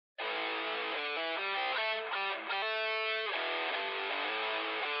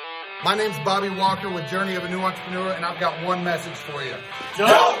My name's Bobby Walker with Journey of a New Entrepreneur, and I've got one message for you.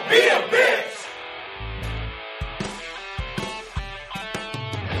 Don't be a bitch!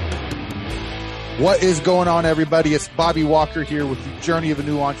 What is going on, everybody? It's Bobby Walker here with the Journey of a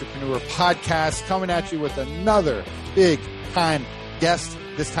New Entrepreneur podcast, coming at you with another big-time guest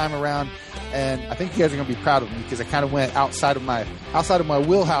this time around. And I think you guys are going to be proud of me because I kind of went outside of my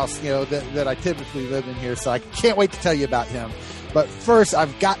wheelhouse, that I typically live in here. So I can't wait to tell you about him. But first,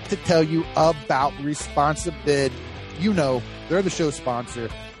 I've got to tell you about Responsibid. You know, they're the show sponsor.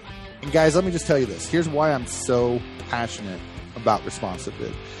 And guys, let me just tell you this. Here's why I'm so passionate about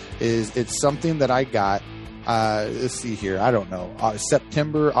Responsibid. It's something that I got, let's see here, I don't know,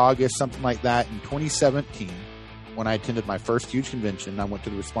 September, August, something like that in 2017 when I attended my first huge convention. I went to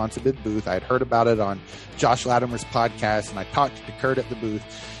the Responsibid booth. I had heard about it on Josh Latimer's podcast, and I talked to Kurt at the booth,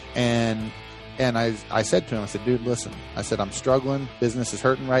 and I said to him, I said, dude, listen, I said, I'm struggling. Business is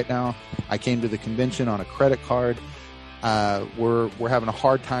hurting right now. I came to the convention on a credit card. We're having a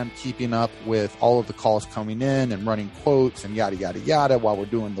hard time keeping up with all of the calls coming in and running quotes and yada, yada, yada while we're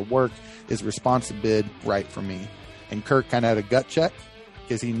doing the work. Is Responsibid right for me? And Kurt kind of had a gut check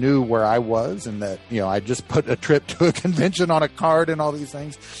because he knew where I was and that, I just put a trip to a convention on a card and all these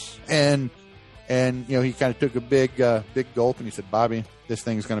things. And he kind of took a big gulp and he said, Bobby, this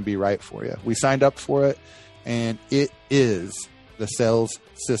thing's going to be right for you. We signed up for it, and it is the sales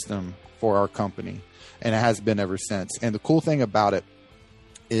system for our company. And it has been ever since. And the cool thing about it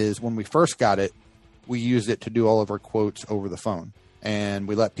is when we first got it, we used it to do all of our quotes over the phone. And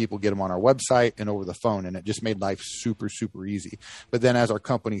we let people get them on our website and over the phone. And it just made life super, super easy. But then as our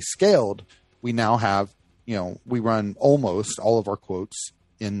company scaled, we now have, we run almost all of our quotes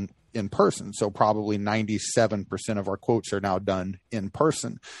in person. So probably 97% of our quotes are now done in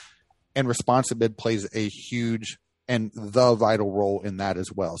person. And Responsibid plays a huge and the vital role in that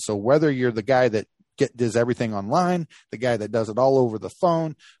as well. So whether you're the guy that does everything online, the guy that does it all over the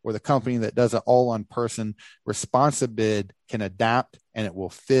phone, or the company that does it all on person, Responsibid can adapt, and it will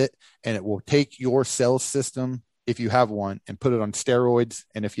fit, and it will take your sales system, if you have one, and put it on steroids.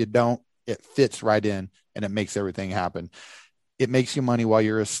 And if you don't, it fits right in and it makes everything happen. It makes you money while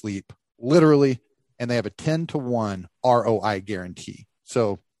you're asleep, literally. And they have a 10-to-1 ROI guarantee.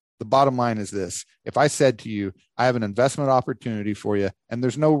 So the bottom line is this. If I said to you, I have an investment opportunity for you, and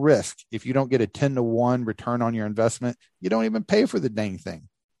there's no risk. If you don't get a 10-to-1 return on your investment, you don't even pay for the dang thing.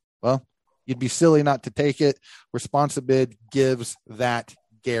 Well, you'd be silly not to take it. Responsibid gives that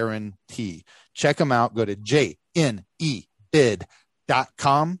guarantee. Check them out. Go to jnebid.com.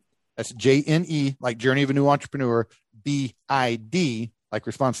 That's JNE, like Journey of a New Entrepreneur, BID, like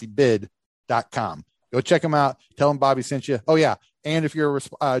Responsibid.com. Go check them out. Tell them Bobby sent you. Oh, yeah. And if you're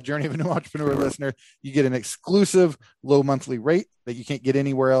a Journey of a New Entrepreneur listener, you get an exclusive low monthly rate that you can't get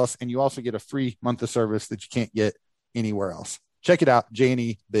anywhere else. And you also get a free month of service that you can't get anywhere else. Check it out,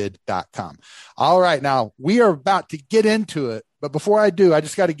 jnebid.com. All right. Now, we are about to get into it. But before I do, I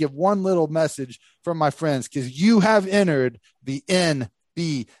just got to give one little message from my friends, because you have entered the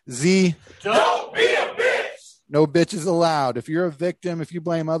NBZ. Don't be a bitch! No bitches allowed. If you're a victim, if you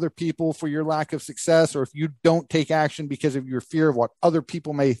blame other people for your lack of success, or if you don't take action because of your fear of what other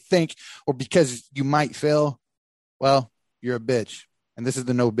people may think, or because you might fail, well, you're a bitch. And this is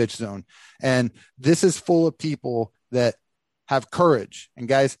the no bitch zone. And this is full of people that have courage. And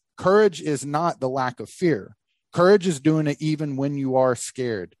guys, courage is not the lack of fear. Courage is doing it even when you are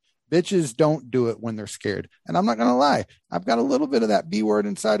scared. Bitches don't do it when they're scared. And I'm not going to lie. I've got a little bit of that B word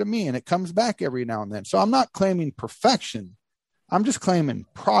inside of me, and it comes back every now and then. So I'm not claiming perfection. I'm just claiming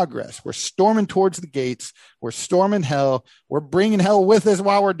progress. We're storming towards the gates. We're storming hell. We're bringing hell with us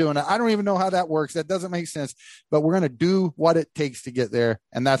while we're doing it. I don't even know how that works. That doesn't make sense, but we're going to do what it takes to get there.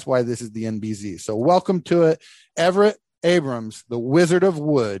 And that's why this is the NBZ. So welcome to it. Everett Abrams, the Wizard of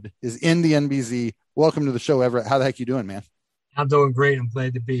Wood, is in the NBZ. Welcome to the show, Everett. How the heck you doing, man? I'm doing great. I'm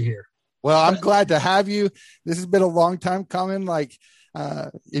glad to be here. Well, I'm glad to have you. This has been a long time coming.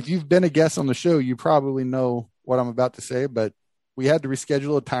 If you've been a guest on the show, you probably know what I'm about to say, but we had to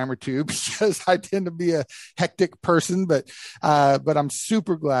reschedule a time or two because I tend to be a hectic person, but I'm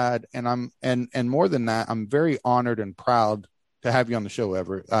super glad. And more than that, I'm very honored and proud to have you on the show,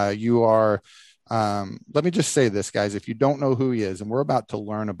 Everett. You are, let me just say this, guys, if you don't know who he is, and we're about to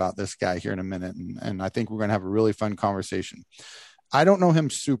learn about this guy here in a minute, and I think we're going to have a really fun conversation. I don't know him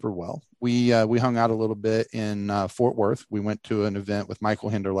super well. We hung out a little bit in Fort Worth. We went to an event with Michael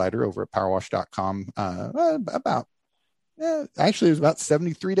Hinderleiter over at powerwash.com actually it was about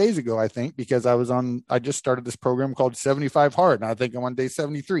 73 days ago, I think, because I just started this program called 75 Hard, and I think I'm on day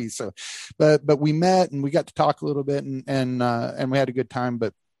 73. So, but we met and we got to talk a little bit and we had a good time.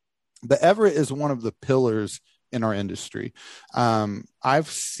 But But Everett is one of the pillars in our industry. I've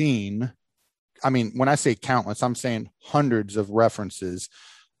seen, I mean, when I say countless, I'm saying hundreds of references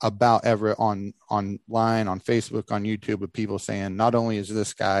about Everett online, on Facebook, on YouTube, with people saying, not only is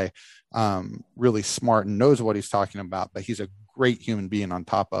this guy really smart and knows what he's talking about, but he's a great human being on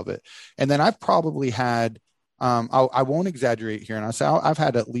top of it. And then I've probably had, I won't exaggerate here, and I say I've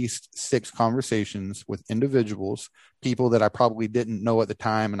had at least 6 conversations with individuals, people that I probably didn't know at the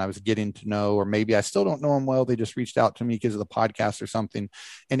time and I was getting to know, or maybe I still don't know them well. They just reached out to me because of the podcast or something.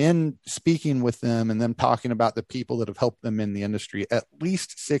 And in speaking with them and them talking about the people that have helped them in the industry, at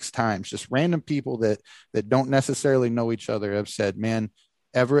least 6 times, just random people that don't necessarily know each other have said, man,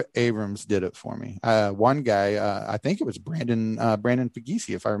 Everett Abrams did it for me. One guy, I think it was Brandon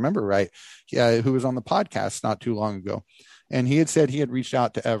Pagisi, if I remember right, who was on the podcast not too long ago. And he had said he had reached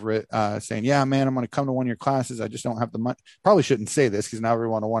out to Everett saying, yeah, man, I'm going to come to one of your classes. I just don't have the money. Probably shouldn't say this because now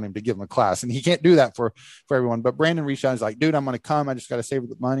everyone will want him to give him a class. And he can't do that for everyone. But Brandon reached out and was like, dude, I'm going to come. I just got to save up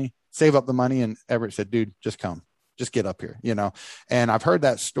the money. And Everett said, dude, just come. Just get up here, And I've heard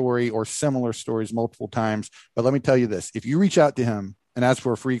that story or similar stories multiple times. But let me tell you this. If you reach out to him and ask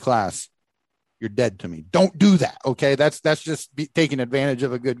for a free class, you're dead to me. Don't do that. Okay. That's just taking advantage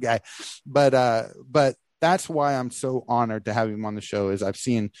of a good guy. But that's why I'm so honored to have him on the show, is I've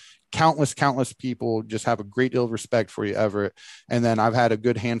seen countless people just have a great deal of respect for you, Everett. And then I've had a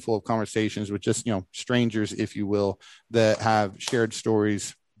good handful of conversations with just, strangers, if you will, that have shared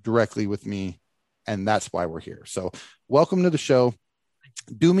stories directly with me. And that's why we're here. So welcome to the show.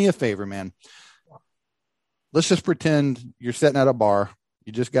 Do me a favor, man. Let's just pretend you're sitting at a bar.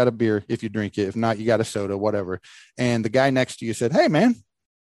 You just got a beer if you drink it. If not, you got a soda, whatever. And the guy next to you said, hey, man,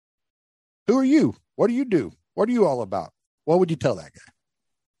 who are you? What do you do? What are you all about? What would you tell that guy?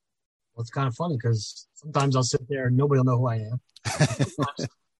 Well, it's kind of funny because sometimes I'll sit there and nobody will know who I am.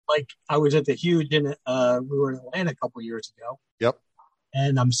 Like I was at the Huge we were in Atlanta a couple of years ago. Yep.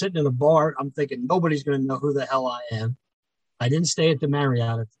 And I'm sitting in a bar. I'm thinking nobody's going to know who the hell I am. I didn't stay at the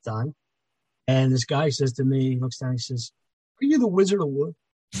Marriott at the time. And this guy says to me, he looks down, he says, are you the Wizard of Wood?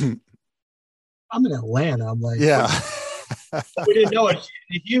 I'm in Atlanta. I'm like, yeah. We didn't know it.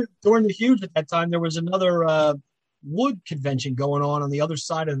 During the Huge at that time, there was another wood convention going on the other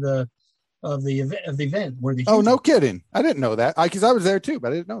side of the event. Where the no kidding. I didn't know that because I was there too,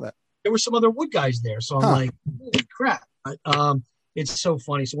 but I didn't know that. There were some other wood guys there. So I'm like, holy crap. It's so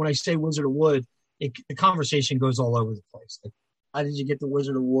funny. So when I say Wizard of Wood, the conversation goes all over the place. Like, how did you get the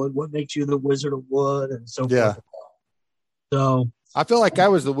Wizard of Wood? What makes you the Wizard of Wood? And so forth. So I feel like I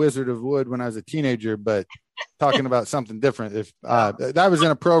was the Wizard of Wood when I was a teenager, but talking about something different. If that was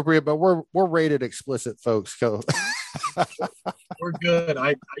inappropriate, but we're rated explicit, folks. Go. We're good.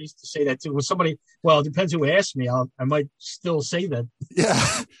 I used to say that too. With somebody, well, it depends who asked me. I might still say that.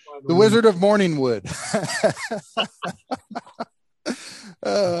 Yeah, the Wizard of Morningwood.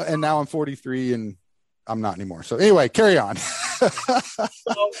 And now I'm 43 and I'm not anymore. So anyway, carry on.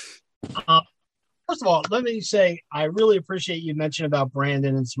 First of all, let me say I really appreciate you mentioning about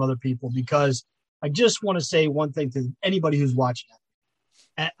Brandon and some other people, because I just want to say one thing to anybody who's watching.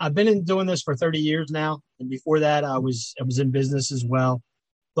 I've been doing this for 30 years now, and before that, I was in business as well.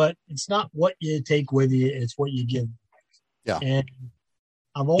 But it's not what you take with you; it's what you give. Yeah. And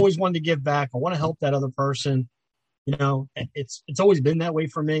I've always wanted to give back. I want to help that other person. It's always been that way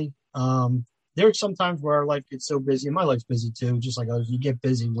for me. There's some times where our life gets so busy, and my life's busy too, just like others. You get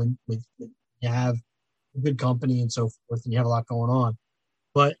busy when you have a good company and so forth, and you have a lot going on.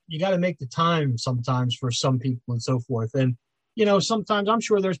 But you got to make the time sometimes for some people and so forth. And, sometimes I'm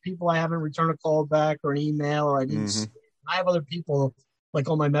sure there's people I haven't returned a call back or an email, or I didn't see. I have other people like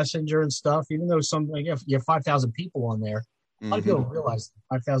on my Messenger and stuff, even though you have 5,000 people on there. A lot of people don't realize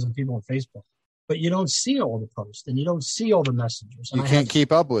 5,000 people on Facebook. But you don't see all the posts and you don't see all the messages. You can't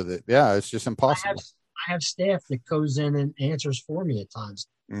keep up with it. Yeah, it's just impossible. I have staff that goes in and answers for me at times.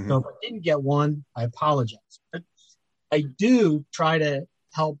 So if I didn't get one, I apologize. But I do try to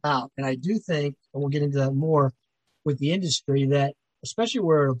help out. And I do think, and we'll get into that more with the industry, that especially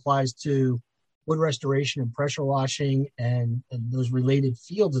where it applies to wood restoration and pressure washing and those related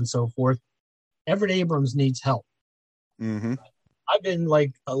fields and so forth, Everett Abrams needs help. I've been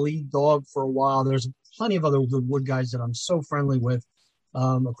like a lead dog for a while. There's plenty of other wood guys that I'm so friendly with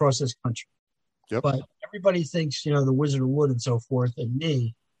across this country. Yep. But everybody thinks, the Wizard of Wood and so forth and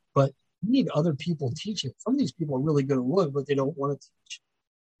me, but we need other people teaching. Some of these people are really good at wood, but they don't want to teach.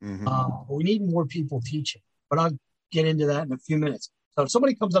 But we need more people teaching. But I'll get into that in a few minutes. So if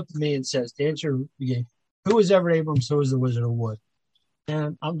somebody comes up to me and says, to answer the game, who is Everett Abrams? Who is the Wizard of Wood?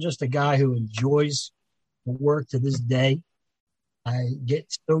 And I'm just a guy who enjoys the work to this day. I get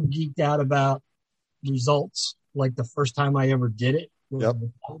so geeked out about results like the first time I ever did it. Yep.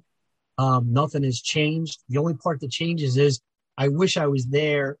 Nothing has changed. The only part that changes is I wish I was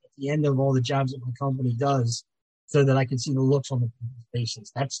there at the end of all the jobs that my company does so that I can see the looks on the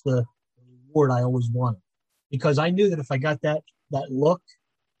faces. That's the reward I always wanted, because I knew that if I got that look,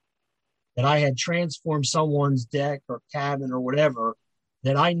 that I had transformed someone's deck or cabin or whatever,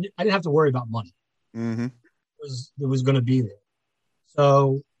 that I didn't have to worry about money. Mm-hmm. It was going to be there.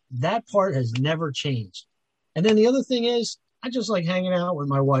 So that part has never changed. And then the other thing is, I just like hanging out with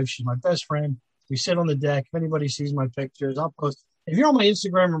my wife. She's my best friend. We sit on the deck. If anybody sees my pictures, I'll post. If you're on my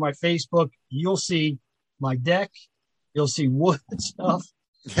Instagram or my Facebook, you'll see my deck. You'll see wood stuff.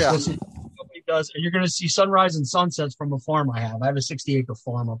 Yeah. You'll see what company does. And you're going to see sunrise and sunsets from a farm I have. I have a 60-acre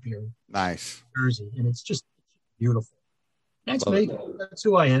farm up here in Nice. Jersey, and it's just beautiful. That's Love me. That's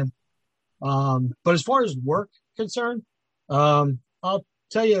who I am. But as far as work concerned, I'll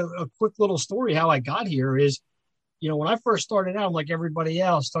tell you a quick little story how I got here is, when I first started out, like everybody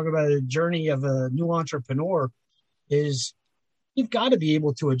else, talking about the journey of a new entrepreneur, is you've got to be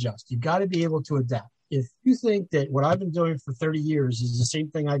able to adjust. You've got to be able to adapt. If you think that what I've been doing for 30 years is the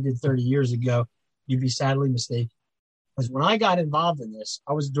same thing I did 30 years ago, you'd be sadly mistaken. Because when I got involved in this,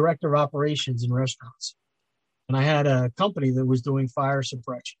 I was director of operations in restaurants. And I had a company that was doing fire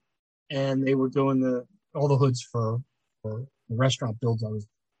suppression. And they were doing all the hoods for the restaurant builds I was doing.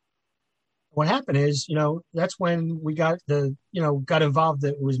 What happened is, that's when we got involved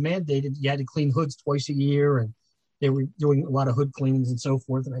that it was mandated. You had to clean hoods twice a year, and they were doing a lot of hood cleanings and so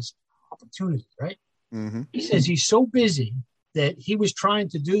forth. And I said, opportunity, right? Mm-hmm. He says he's so busy that he was trying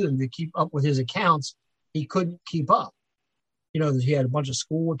to do them to keep up with his accounts. He couldn't keep up. He had a bunch of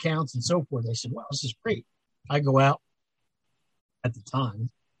school accounts and so forth. I said, wow, this is great. I go out at the time.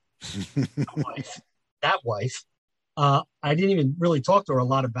 that wife, I didn't even really talk to her a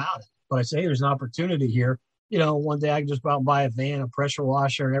lot about it. But I say, hey, there's an opportunity here. One day I can just go out and buy a van, a pressure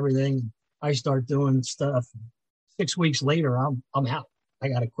washer, and everything. And I start doing stuff. 6 weeks later, I'm out. I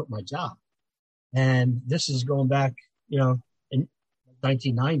got to quit my job. And this is going back, in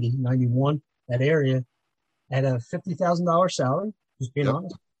 1990, 91, that area. I had a $50,000 salary, just being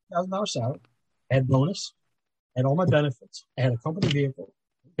honest, $50,000 salary. I had bonus. I had all my benefits. I had a company vehicle,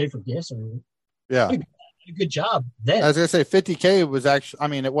 paid for gas and everything. Yeah. A good job then. I was going to say 50K was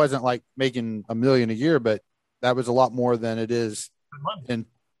actually, it wasn't like making $1 million a year, but that was a lot more than it is in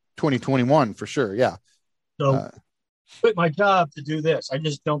 2021 for sure. Yeah. So quit my job to do this. I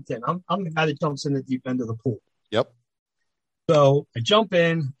just jumped in. I'm the guy that jumps in the deep end of the pool. Yep. So I jump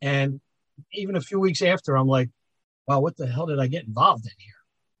in, and even a few weeks after, I'm like, wow, what the hell did I get involved in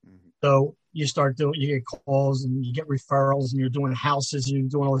here? Mm-hmm. So you get calls and you get referrals, and you're doing houses and you're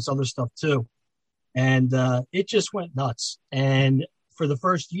doing all this other stuff too. And it just went nuts. And for the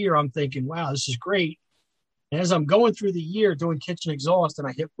first year, I'm thinking, wow, this is great. And as I'm going through the year doing kitchen exhaust, and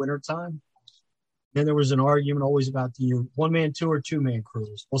I hit wintertime, then there was an argument always about the one-man, two or two-man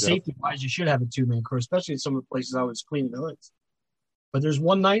crews. Well, safety-wise, you should have a two-man crew, especially in some of the places I was cleaning hoods. But there's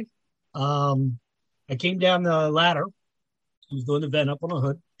one night, I came down the ladder. I was doing the vent up on a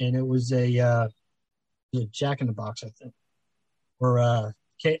hood, and it was a Jack in the Box, I think, or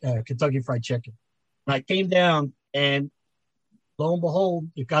Kentucky Fried Chicken. And I came down, and lo and behold,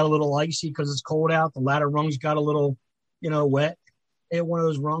 it got a little icy because it's cold out. The ladder rungs got a little, wet. Hit one of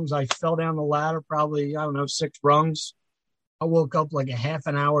those rungs. I fell down the ladder, probably, 6 rungs. I woke up like a half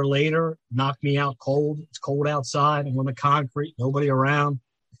an hour later, knocked me out cold. It's cold outside. I'm on the concrete, nobody around.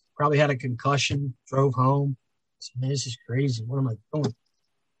 Probably had a concussion, drove home. I said, man, this is crazy. What am I doing?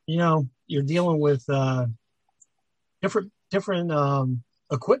 You're dealing with different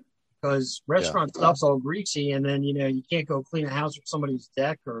equipment. Because restaurant stuff's all greasy, and then, you can't go clean a house with somebody's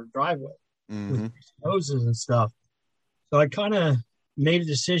deck or driveway with hoses and stuff. So I kind of made a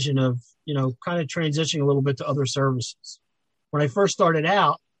decision of, kind of transitioning a little bit to other services. When I first started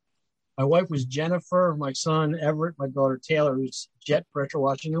out, my wife was Jennifer, my son Everett, my daughter Taylor, who's jet pressure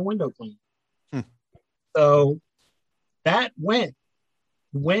washing and window cleaning. So that went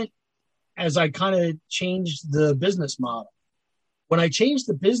as I kind of changed the business model. When I changed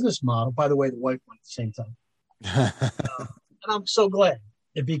the business model, by the way, the wife went at the same time. And I'm so glad,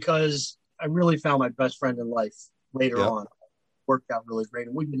 because I really found my best friend in life later on. It worked out really great.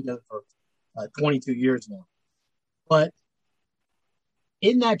 And we've been together for 22 years now. But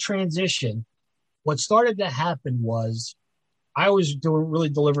in that transition, what started to happen was I was really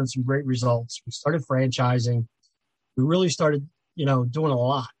delivering some great results. We started franchising. We really started, doing a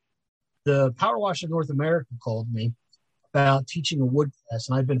lot. The Power Wash of North America called me about teaching a wood class,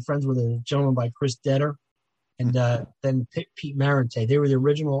 and I've been friends with a gentleman by Chris Detter, and then Pete Marinte. They were the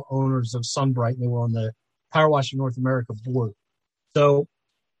original owners of Sunbright. And they were on the Power Washing North America board. So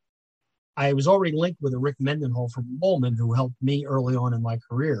I was already linked with a Rick Mendenhall from Bowman, who helped me early on in my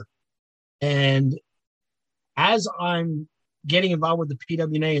career. And as I'm getting involved with the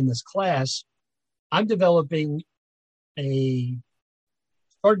PWNA in this class, I'm started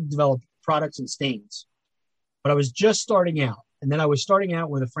to develop products and stains. But I was just starting out. And then I was starting out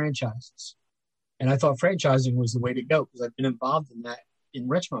with the franchises. And I thought franchising was the way to go because I've been involved in that in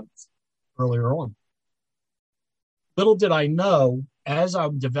Richmond earlier on. Little did I know, as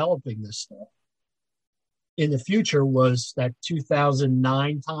I'm developing this stuff, in the future was that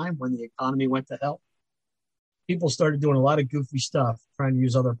 2009 time when the economy went to hell. People started doing a lot of goofy stuff, trying to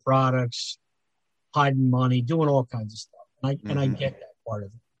use other products, hiding money, doing all kinds of stuff. And I get that part of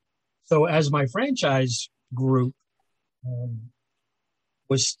it. So as my franchise group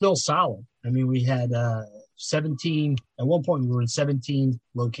was still solid. I mean, we had 17, at one point we were in 17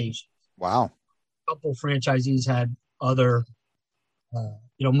 locations. Wow. A couple franchisees had other,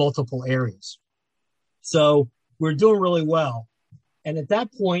 multiple areas. So we're doing really well. And at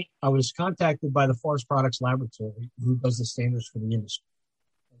that point, I was contacted by the Forest Products Laboratory, who does the standards for the industry.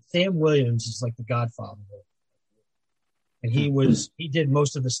 And Sam Williams is like the godfather of it. And he did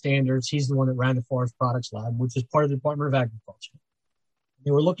most of the standards. He's the one that ran the Forest Products Lab, which is part of the Department of Agriculture.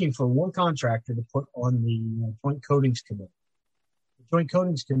 They were looking for one contractor to put on the Joint Coatings Committee. The Joint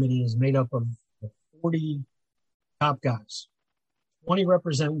Coatings Committee is made up of 40 top guys. 20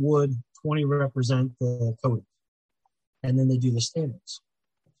 represent wood, 20 represent the coatings. And then they do the standards.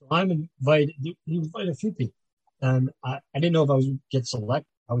 So I'm invited, he invited a few people. And I didn't know if I was going to get selected.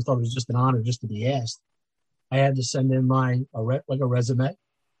 I always thought it was just an honor just to be asked. I had to send in a resume,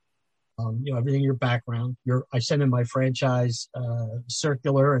 everything, your background. I send in my franchise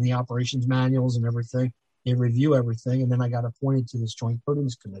circular and the operations manuals and everything. They review everything, and then I got appointed to this Joint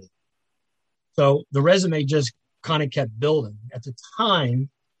Coatings Committee. So the resume just kind of kept building. At the time,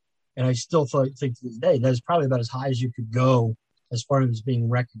 and I still think to this day, that is probably about as high as you could go as far as being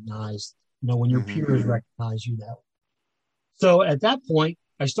recognized, when your peers recognize you that way. So at that point,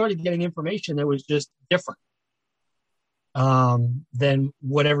 I started getting information that was just different than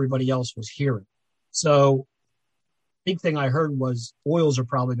what everybody else was hearing. So big thing I heard was oils are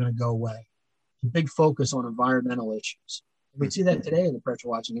probably going to go away. A big focus on environmental issues. We see that today in the pressure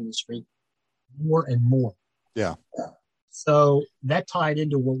washing industry more and more. Yeah. So that tied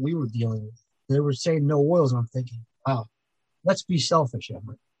into what we were dealing with. They were saying no oils, and I'm thinking, wow, let's be selfish,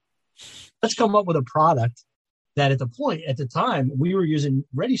 Everett. Let's come up with a product that at the time, we were using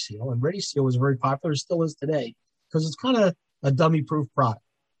Ready Seal, and Ready Seal was very popular, still is today, because it's kind of a dummy-proof product.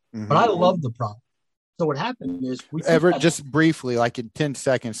 Mm-hmm. But I love the product. So what happened is... Everett, just briefly, like in 10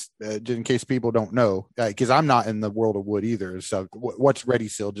 seconds, just in case people don't know, because I'm not in the world of wood either. So what's Ready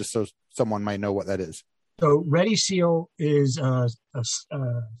Seal, just so someone might know what that is? So Ready Seal is a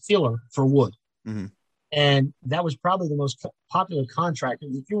sealer for wood. Mm-hmm. And that was probably the most popular contractor.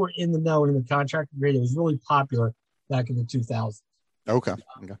 If you were in the know in the contractor grade, it was really popular back in the 2000s. Okay.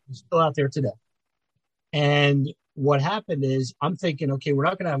 It's still out there today. And what happened is I'm thinking, okay, we're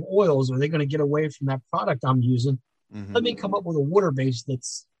not going to have oils. Are they going to get away from that product I'm using? Mm-hmm. Let me come up with a water base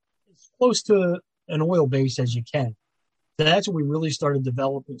that's as close to an oil base as you can. So that's when we really started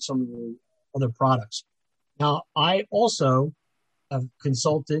developing some of the other products. Now, I also have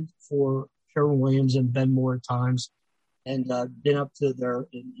consulted for Sherwin-Williams and Benmore at times, and been up to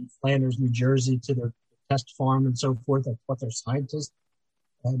in Flanders, New Jersey, to their test farm and so forth. I taught their scientists.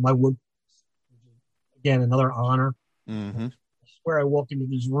 My wood, again, another honor. Mm-hmm. I swear I walk into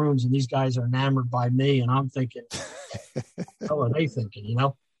these rooms and these guys are enamored by me, and I'm thinking, how are they thinking?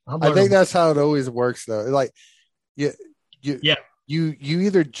 I think that's how it always works, though. Like, you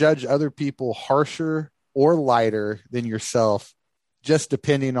either judge other people harsher or lighter than yourself, just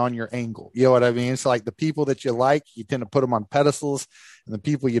depending on your angle. You know what I mean? It's like the people that you like, you tend to put them on pedestals, and the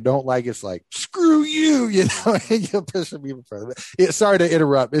people you don't like, it's like, screw you, and you'll push them even further. Sorry to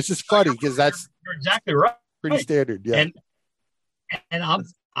interrupt. It's just funny because you're exactly right. Pretty standard. Yeah. And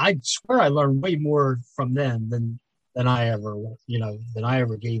I swear I learned way more from them than I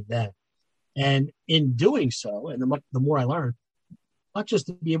ever gave them. And in doing so, and the more I learned, not just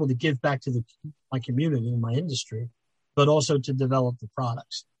to be able to give back to my community and my industry, but also to develop the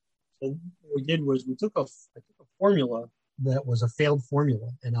products. So what we did was I took a formula that was a failed formula,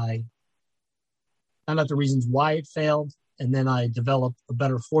 and I found out the reasons why it failed, and then I developed a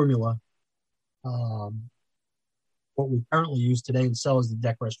better formula. What we currently use today and sell is the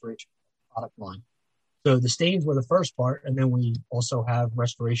deck restoration product line. So the stains were the first part, and then we also have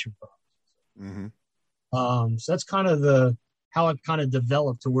restoration products. Mm-hmm. So that's kind of how it kind of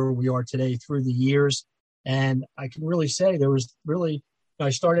developed to where we are today through the years. And I can really say I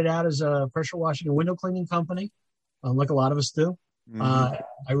started out as a pressure washing and window cleaning company, like a lot of us do. Mm-hmm.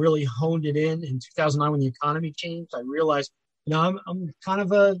 I really honed it in 2009 when the economy changed. I realized, I'm kind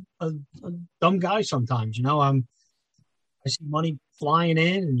of a dumb guy sometimes. I see money flying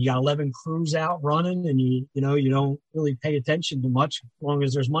in, and you got 11 crews out running, and you don't really pay attention to much as long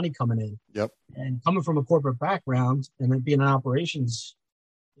as there's money coming in. Yep. And coming from a corporate background and then being an operations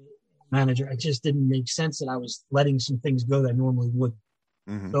manager, it just didn't make sense that I was letting some things go that I normally wouldn't.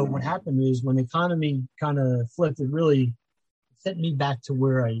 Mm-hmm. So what happened is when the economy kind of flipped, it really sent me back to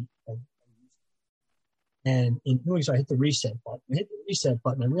where I and in doing so, I hit the reset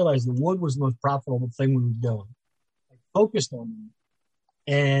button. I realized the wood was the most profitable thing we were doing. I focused on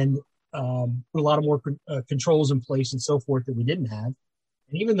it and put a lot of more controls in place and so forth that we didn't have.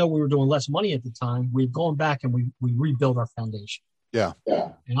 And even though we were doing less money at the time, we've gone back and we rebuilt our foundation. Yeah.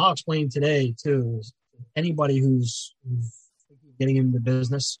 And I'll explain today too, is anybody who's getting into the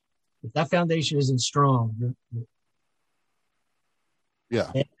business, if that foundation isn't strong,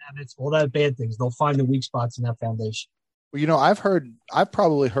 bad habits, all that bad things, they'll find the weak spots in that foundation. Well, I've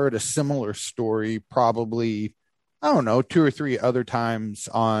probably heard a similar story, probably, I don't know, 2 or 3 other times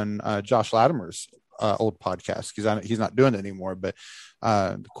on Josh Latimer's old podcast, because he's not doing it anymore, but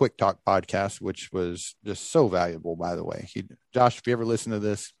the Quick Talk podcast, which was just so valuable, by the way. Josh, if you ever listen to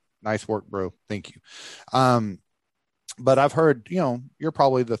this, nice work, bro. Thank you. But I've heard, you're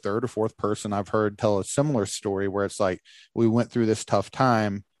probably the 3rd or 4th person I've heard tell a similar story where it's like, we went through this tough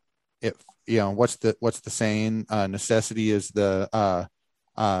time. What's the saying? Necessity is the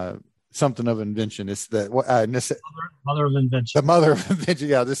something of invention. It's the mother of invention. The mother of invention.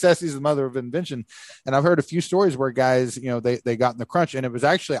 Yeah, necessity is the mother of invention. And I've heard a few stories where guys, they got in the crunch, and it was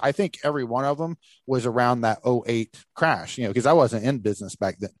actually, I think every one of them was around that 2008 crash. Because I wasn't in business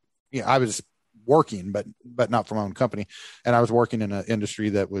back then. I was working, but not for my own company, and I was working in an industry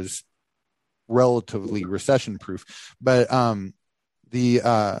that was relatively recession proof. But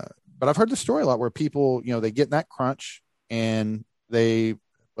but I've heard the story a lot where people, they get in that crunch and they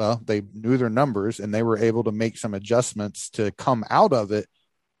knew their numbers and they were able to make some adjustments to come out of it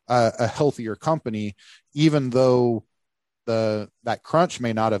a healthier company, even though that crunch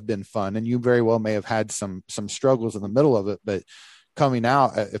may not have been fun, and you very well may have had some struggles in the middle of it. But coming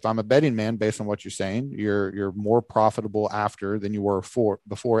out, if I'm a betting man, based on what you're saying, you're more profitable after than you were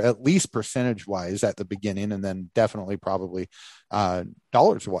before, at least percentage wise at the beginning, and then definitely probably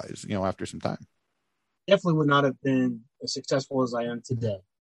dollars wise, after some time. Definitely would not have been as successful as I am today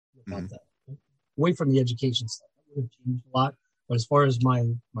without that. Away from the education stuff, that would have changed a lot. But as far as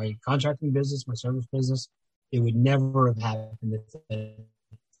my contracting business, my service business, it would never have happened.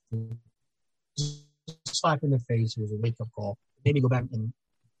 Slap in the face, it was a wake up call. Maybe go back and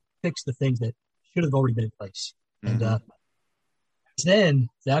fix the things that should have already been in place. Mm-hmm. And then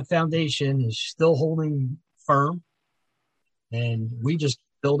that foundation is still holding firm, and we just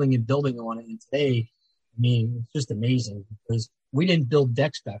building and building on it. And today, it's just amazing because we didn't build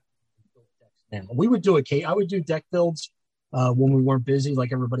decks back. We build decks now. We would do I would do deck builds when we weren't busy,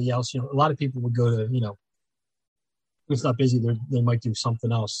 like everybody else. A lot of people would go to, if it's not busy, they might do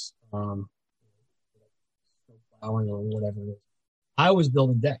something else, plowing or whatever it is. I was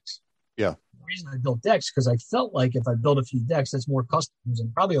building decks. Yeah. The reason I built decks because I felt like if I build a few decks, that's more customers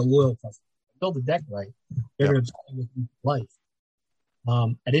and probably a loyal customer. If I build a deck right, they're going to stay with me for life.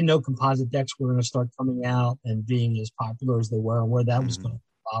 I didn't know composite decks were going to start coming out and being as popular as they were, and where that was going to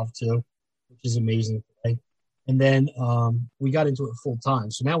evolve to, which is amazing today. And then we got into it full time.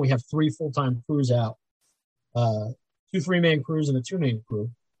 So now we have 3 full-time crews out, 2 3-man crews and a 2-man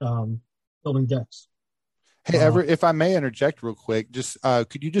crew building decks. Hey, Everett, if I may interject real quick, just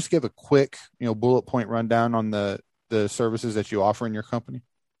could you just give a quick, bullet point rundown on the services that you offer in your company?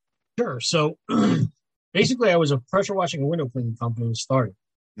 Sure. So basically, I was a pressure washing and window cleaning company when I started.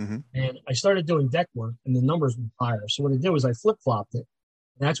 Mm-hmm. And I started doing deck work, and the numbers were higher. So what I did was I flip-flopped it,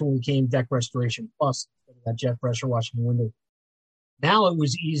 and that's when we came Deck Restoration Plus, that jet pressure washing and window. Now it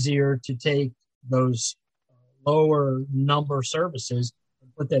was easier to take those lower number services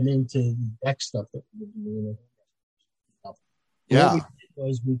put them into the deck stuff that we were doing. Yeah. What we did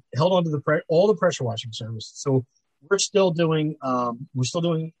was we held on to all the pressure washing services. So we're still doing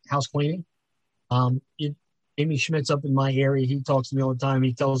house cleaning. Amy Schmidt's up in my area. He talks to me all the time.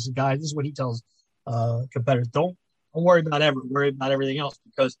 He tells the guys, this is what he tells competitors. Don't worry about Everett. Worry about everything else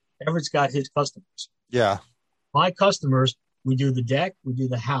because Everett's got his customers. Yeah. My customers, we do the deck, we do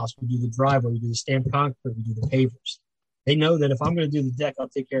the house, we do the driveway, we do the stamped concrete, we do the pavers. They know that if I'm going to do the deck, I'll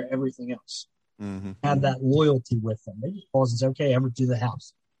take care of everything else. have that loyalty with them. They just call us and say, okay, Everett, do the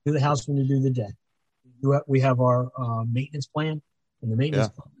house. Do the house when you do the deck. We have our maintenance plan, and the maintenance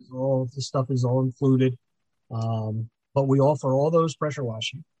plan is all the stuff is all included. But we offer all those pressure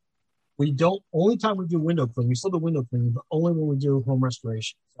washing. We don't, only time we do window cleaning, we still do window cleaning, but only when we do home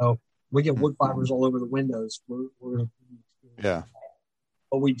restoration. So we get wood fibers all over the windows. But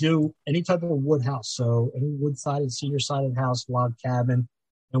we do any type of wood house. So any wood sided, cedar sided house, log cabin,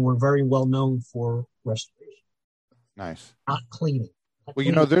 and we're very well known for restoration. Nice. Not cleaning. Well,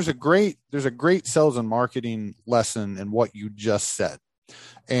 you know, there's a great sales and marketing lesson in what you just said.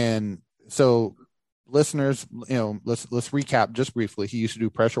 And so listeners, you know, let's recap just briefly. He used to do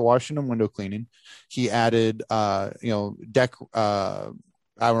pressure washing and window cleaning. He added, deck, I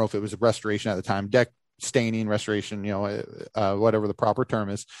don't know if it was a restoration at the time, deck staining, restoration, whatever the proper term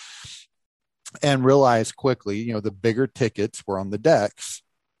is, and realized quickly, you know, the bigger tickets were on the decks.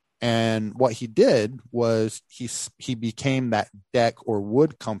 And what he did was he became that deck or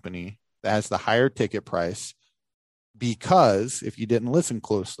wood company that has the higher ticket price, because if you didn't listen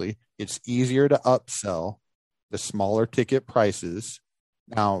closely, it's easier to upsell the smaller ticket prices.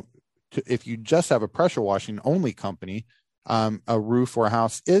 Now, if you just have a pressure washing only company, a roof or a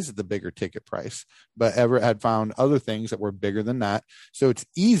house is the bigger ticket price, but Everett had found other things that were bigger than that. So it's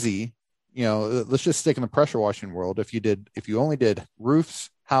easy, you know, let's just stick in the pressure washing world. If you only did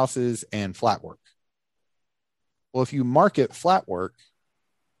roofs, houses, and flat work. Well, if you market flat work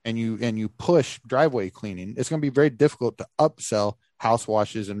and you push driveway cleaning, it's going to be very difficult to upsell house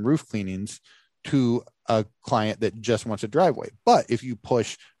washes and roof cleanings to a client that just wants a driveway. But if you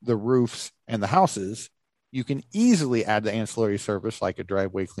push the roofs and the houses, you can easily add the ancillary service like a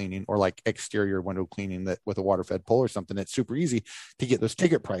driveway cleaning or like exterior window cleaning that with a water fed pole or something. That's super easy to get those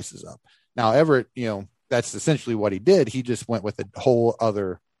ticket prices up. Now, Everett, you know, that's essentially what he did. He just went with a whole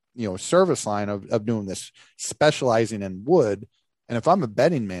other, you know, service line of doing this, specializing in wood. And if I'm a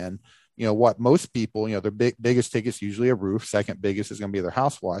betting man, you know, what most people, you know, their biggest ticket's usually a roof. Second biggest is going to be their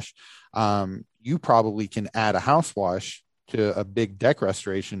house wash. You probably can add a house wash to a big deck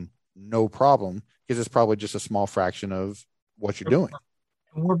restoration, no problem, because it's probably just a small fraction of what you're doing.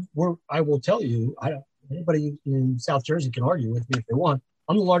 I will tell you, anybody in South Jersey can argue with me if they want.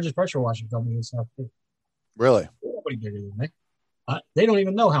 I'm the largest pressure washing company in South Jersey. Really? Nobody bigger than me. They don't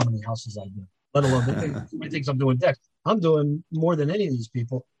even know how many houses I do, let alone somebody thinks I'm doing decks. I'm doing more than any of these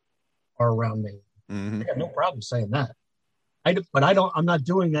people are around me. I got no problem saying that. I'm not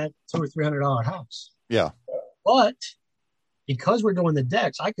doing that $200 or $300 house. Yeah. But because we're doing the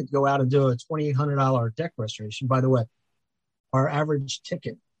decks, I could go out and do a $2,800 deck restoration. By the way, our average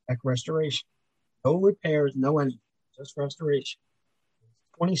ticket deck restoration, no repairs, no anything, just restoration,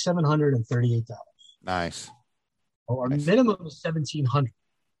 $2,738. Nice. Our minimum is $1,700,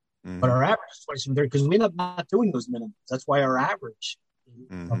 but our average is $2,730 because we end up not doing those minimums. That's why our average,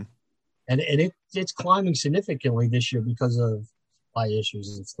 and it's climbing significantly this year because of supply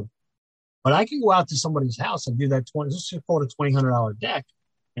issues and stuff. But I can go out to somebody's house and do that let's just call it a $2,000 deck,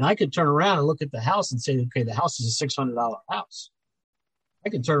 and I could turn around and look at the house and say, okay, the house is a $600 house. I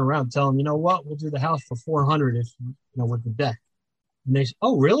can turn around and tell them, you know what, we'll do the house for $400 if with the deck. And they say,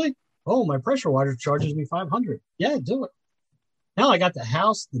 oh, really? Oh, my pressure washer charges me $500. Yeah, do it. Now I got the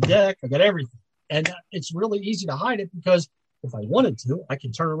house, the deck, I got everything. And it's really easy to hide it because if I wanted to, I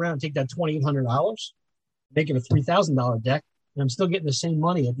can turn around and take that $2,800, make it a $3,000 deck, and I'm still getting the same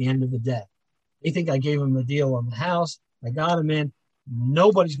money at the end of the day. They think I gave them a deal on the house. I got them in.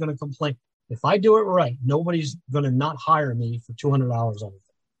 Nobody's going to complain. If I do it right, nobody's going to not hire me for $200 on it.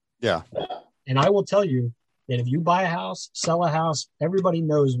 Yeah. And I will tell you, that if you buy a house, sell a house, everybody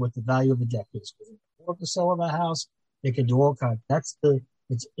knows what the value of the deck is. Or the sell of a house, they can do all kinds.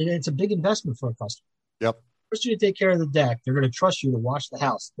 It's a big investment for a customer. Yep. First, you take care of the deck. They're going to trust you to wash the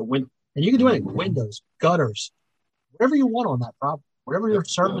house, the window, and you can do anything: windows, gutters, whatever you want on that property, whatever your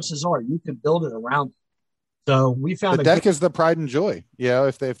services are, you can build it around it. So we found the deck is the pride and joy.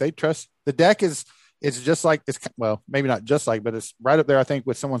 If they trust the deck it's just like it's maybe not just like, but it's right up there. I think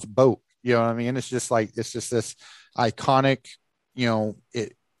with someone's boat. You know what I mean? It's just this iconic,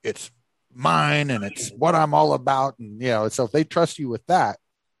 it's mine and it's what I'm all about. And, so if they trust you with that,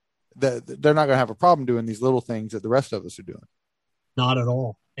 they're not going to have a problem doing these little things that the rest of us are doing. Not at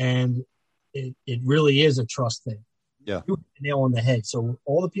all. And it really is a trust thing. Yeah. You hit the nail on the head. So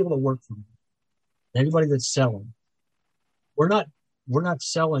all the people that work for me, anybody that's selling, we're not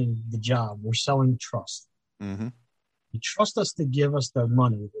selling the job. We're selling trust. Mm-hmm. You trust us to give us their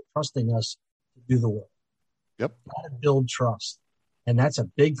money. They're trusting us to do the work. Yep. You got to build trust. And that's a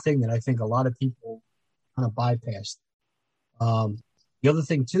big thing that I think a lot of people kind of bypass. The other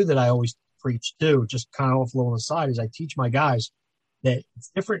thing, too, that I always preach too, just kind of offload on the side, is I teach my guys that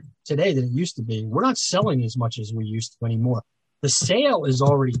it's different today than it used to be. We're not selling as much as we used to anymore. The sale is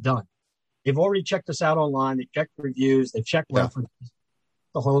already done. They've already checked us out online. They've checked reviews. They've checked references.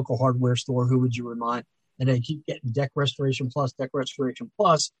 The local hardware store, who would you remind? And they keep getting Deck Restoration Plus.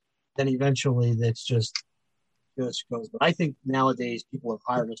 Then eventually that's just goes. But I think nowadays people have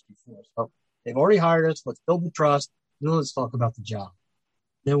hired us before. So they've already hired us. Let's build the trust. Then let's talk about the job.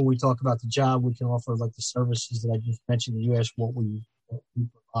 Then when we talk about the job, we can offer like the services that I just mentioned. You asked what we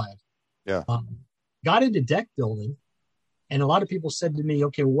provide. Yeah. Got into deck building. And a lot of people said to me,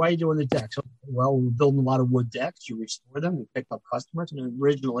 okay, why are you doing the decks? Well, we were building a lot of wood decks. You restore them. We picked up customers. And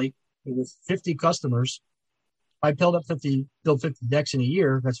originally, it was 50 customers. If I build 50 decks in a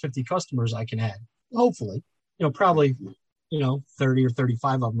year, that's 50 customers I can add. Hopefully, probably, 30 or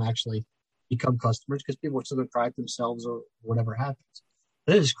 35 of them actually become customers because people are still going to try it themselves or whatever happens.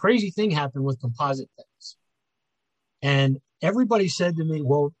 But this crazy thing happened with composite decks. And everybody said to me,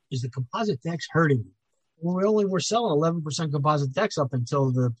 well, is the composite decks hurting you? Well, we were selling 11% composite decks up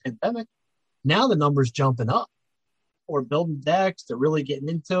until the pandemic. Now the number's jumping up. We're building decks. They're really getting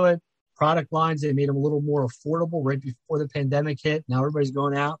into it. Product lines, they made them a little more affordable right before the pandemic hit. Now everybody's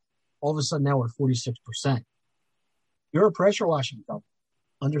going out. All of a sudden now we're at 46%. You're a pressure washing company.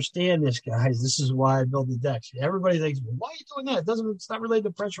 Understand this, guys. This is why I build the decks. Everybody thinks, well, why are you doing that? It's not related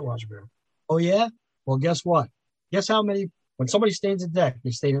to pressure washing. Oh, yeah? Well, guess what? Guess how many... When somebody stains a deck,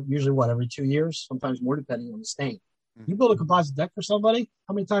 they stain it usually, every 2 years, sometimes more depending on the stain. You build a composite deck for somebody,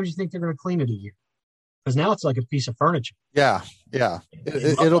 how many times do you think they're going to clean it a year? Because now it's like a piece of furniture. Yeah.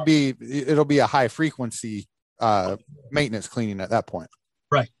 It'll be a high frequency maintenance cleaning at that point.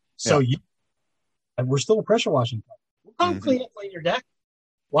 Right. So we're still a pressure washing company. We'll come clean your deck.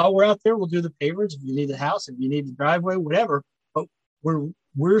 While we're out there, we'll do the pavers if you need the house, if you need the driveway, whatever. But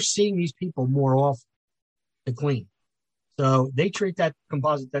we're seeing these people more often to clean. So they treat that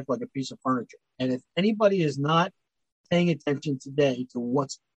composite deck like a piece of furniture. And if anybody is not paying attention today to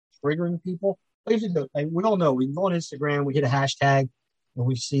what's triggering people, and we all know, we can go on Instagram, we hit a hashtag, and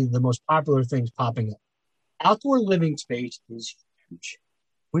we see the most popular things popping up. Outdoor living space is huge.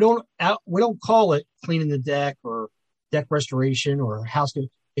 We don't call it cleaning the deck or deck restoration or house.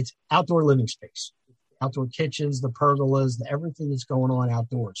 It's outdoor living space. Outdoor kitchens, the pergolas, everything that's going on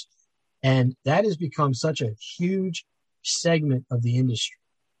outdoors. And that has become such a huge segment of the industry.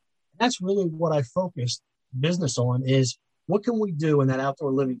 That's really what I focused business on, is what can we do in that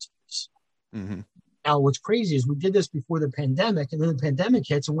outdoor living space? Mm-hmm. Now, what's crazy is we did this before the pandemic, and then the pandemic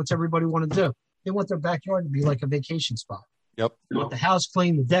hits, and what's everybody want to do? They want their backyard to be like a vacation spot. Yep. They want the house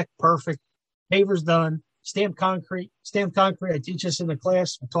clean, the deck perfect, pavers done, stamped concrete. I teach this in the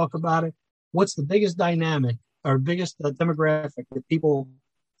class. I talk about it. What's the biggest dynamic or biggest demographic that people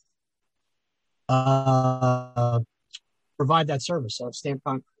provide that service of stamped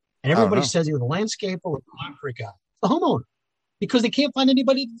concrete? And everybody says either the landscaper or the concrete guy, the homeowner, because they can't find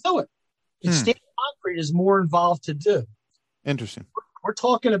anybody to do it. Stamped concrete is more involved to do. Interesting. We're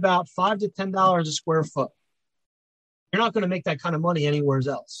talking about $5 to $10 a square foot. You're not going to make that kind of money anywhere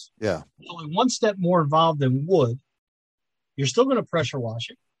else. Yeah. It's only one step more involved than wood. You're still going to pressure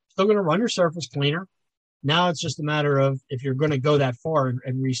wash it. Still going to run your surface cleaner. Now it's just a matter of if you're going to go that far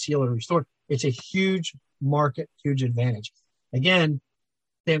and reseal or restore. It's a huge market, huge advantage. Again,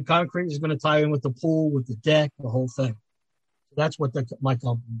 stamped concrete is going to tie in with the pool, with the deck, the whole thing. So that's what my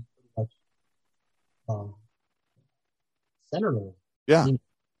company centered on. Yeah. I mean,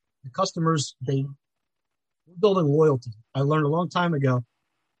 the customers, we're building loyalty. I learned a long time ago.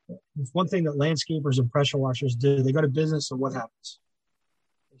 It's one thing that landscapers and pressure washers do. They go to business, and what happens?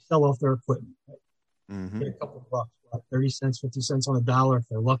 They sell off their equipment. Right? Mm-hmm. Get a couple of bucks, 30 cents, 50 cents on a dollar if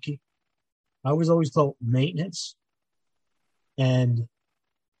they're lucky. I was always told maintenance and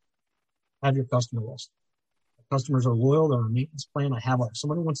have your customer list. Customers are loyal. They're on a maintenance plan. If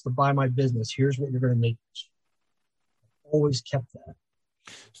somebody wants to buy my business, here's what you're going to make. I've always kept that.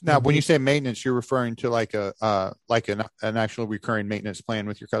 Now, when you say maintenance, you're referring to like an actual recurring maintenance plan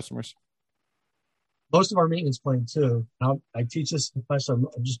with your customers? Most of our maintenance plan too. I teach this in class. I'm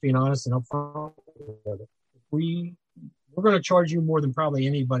just being honest and upfront with it. We're going to charge you more than probably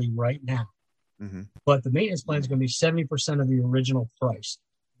anybody right now. Mm-hmm. But the maintenance plan is going to be 70% of the original price.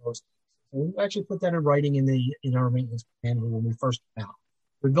 We actually put that in writing in our maintenance plan when we first came out.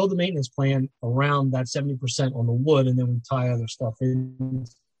 We build the maintenance plan around that 70% on the wood, and then we tie other stuff in.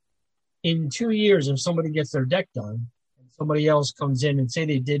 In 2 years, if somebody gets their deck done, and somebody else comes in and say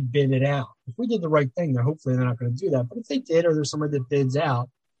they did bid it out, if we did the right thing, then hopefully they're not going to do that. But if they did, or there's somebody that bids out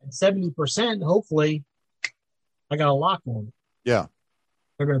at 70%, hopefully I got a lock on it. Yeah.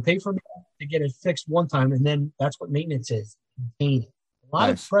 They're going to pay for me to get it fixed one time, and then that's what maintenance is. Maintain it. A lot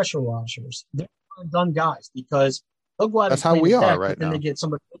of pressure washers, they're done guys because they'll go out. That's and how we are right then now. They get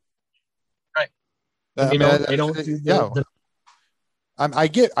somebody right. They don't do the I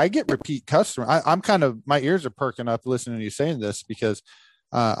get repeat customers. I'm kind of, my ears are perking up listening to you saying this because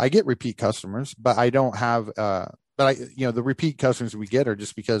I get repeat customers, but I don't have, the repeat customers we get are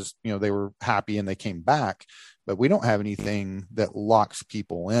just because, they were happy and they came back, but we don't have anything that locks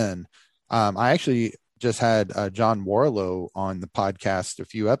people in. I actually just had John Warlow on the podcast a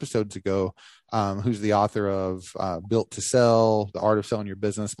few episodes ago, who's the author of Built to Sell, The Art of Selling Your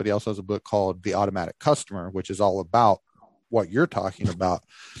Business, but he also has a book called The Automatic Customer, which is all about what you're talking about.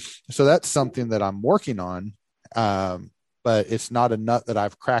 So that's something that I'm working on, but it's not a nut that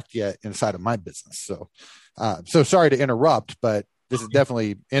I've cracked yet inside of my business. So sorry to interrupt, but this is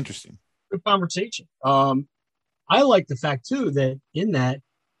definitely interesting. Good conversation. I like the fact too that in that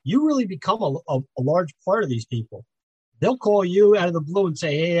you really become a large part of these people. They'll call you out of the blue and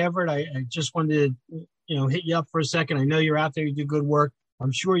say, "Hey, Everett, I just wanted to, hit you up for a second. I know you're out there, you do good work.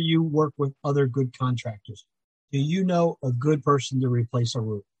 I'm sure you work with other good contractors. Do you know a good person to replace a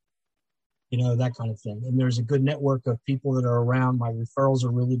roof?" That kind of thing. And there's a good network of people that are around. My referrals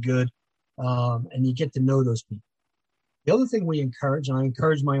are really good. And you get to know those people. The other thing we encourage, and I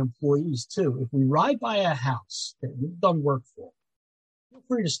encourage my employees too, if we ride by a house that we've done work for, feel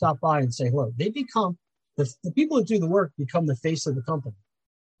free to stop by and say hello. They become, the people that do the work become the face of the company.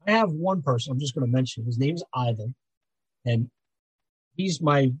 I have one person, I'm just going to mention, his name's Ivan, and he's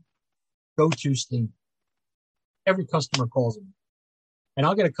my go-to sting. Every customer calls him. And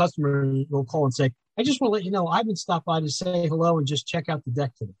I'll get a customer who will call and say, "I just want to let you know, Ivan stopped by to say hello and just check out the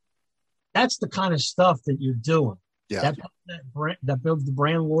deck today." That's the kind of stuff that you're doing. Yeah. That builds the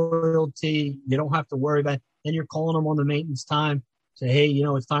brand loyalty. You don't have to worry about it. Then you're calling them on the maintenance time. Say, "Hey,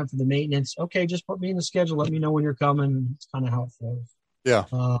 it's time for the maintenance." "Okay, just put me in the schedule. Let me know when you're coming." It's kind of how it flows. Yeah.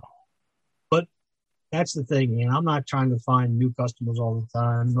 But that's the thing, man. I'm not trying to find new customers all the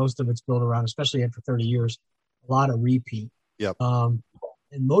time. Most of it's built around, especially after 30 years, a lot of repeat. Yep.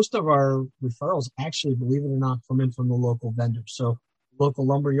 And most of our referrals actually, believe it or not, come in from the local vendors. So local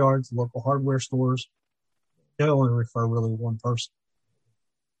lumber yards, local hardware stores, they only refer really one person.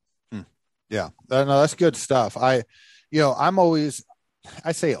 Yeah. No, that's good stuff. I've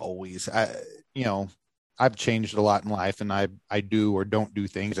changed a lot in life, and I do or don't do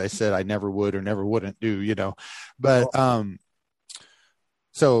things I said I never would or never wouldn't do, but,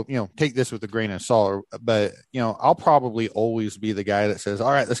 so, take this with a grain of salt, but, I'll probably always be the guy that says, "All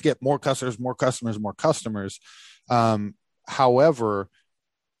right, let's get more customers. However,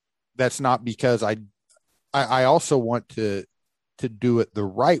 that's not because I also want to do it the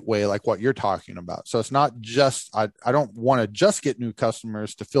right way, like what you're talking about. So it's not just, I don't want to just get new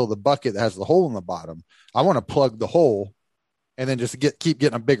customers to fill the bucket that has the hole in the bottom. I want to plug the hole and then just keep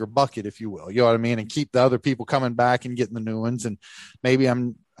getting a bigger bucket, if you will, you know what I mean? And keep the other people coming back and getting the new ones. And maybe I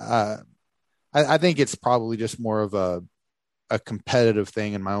think it's probably just more of a competitive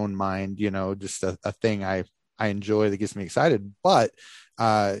thing in my own mind, just a thing I enjoy that gets me excited. But,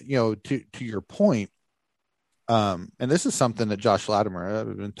 to your point, and this is something that Josh Latimer,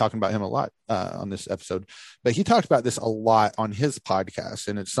 I've been talking about him a lot on this episode, but he talked about this a lot on his podcast.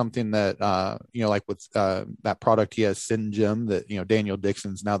 And it's something that, like with that product he has, SynGem, that, Daniel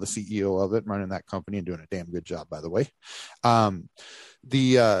Dixon's now the CEO of it, running that company and doing a damn good job, by the way.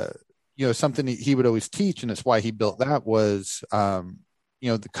 Something he would always teach, and it's why he built that, was,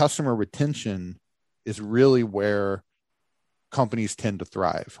 the customer retention is really where companies tend to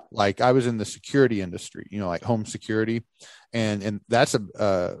thrive. Like, I was in the security industry, like home security, and that's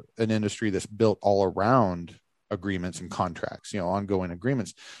an industry that's built all around agreements and contracts, ongoing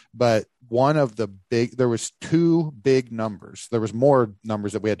agreements. But there was two big numbers. There was more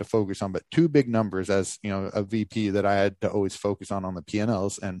numbers that we had to focus on, but two big numbers as, a VP that I had to always focus on the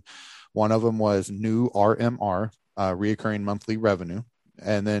P&Ls. And one of them was new RMR, reoccurring monthly revenue.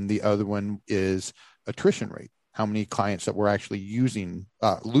 And then the other one is attrition rate, how many clients that we're actually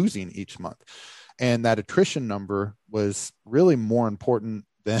losing each month. And that attrition number was really more important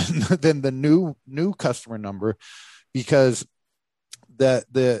than the new customer number, because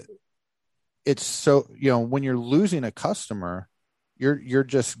it's so, when you're losing a customer, you're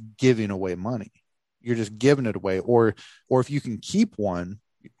just giving away money. You're just giving it away. Or if you can keep one,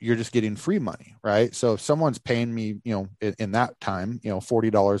 you're just getting free money, right? So if someone's paying me, in that time,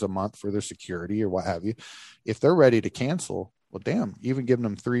 $40 a month for their security or what have you, if they're ready to cancel, well, damn, even giving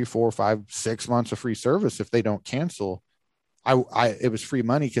them 3, 4, 5, 6 months of free service, if they don't cancel, it was free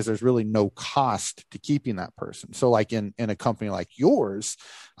money because there's really no cost to keeping that person. So like in a company like yours,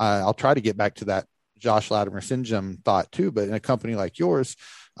 I'll try to get back to that Josh Latimer syndrome thought too, but in a company like yours,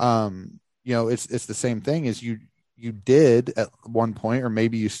 it's the same thing as you did at one point, or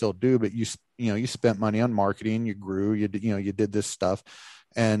maybe you still do, but you spent money on marketing, you grew, you did this stuff.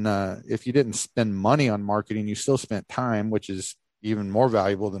 And if you didn't spend money on marketing, you still spent time, which is even more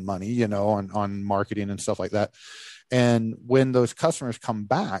valuable than money, on marketing and stuff like that. And when those customers come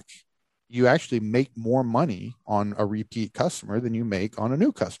back, you actually make more money on a repeat customer than you make on a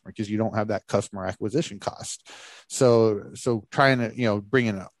new customer, because you don't have that customer acquisition cost. So trying to,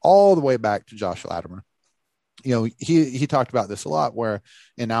 bringing it all the way back to Josh Latimer, he talked about this a lot, where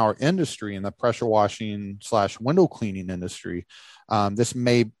in our industry, in the pressure washing / window cleaning industry,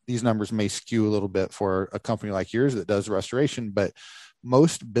 these numbers may skew a little bit for a company like yours that does restoration, but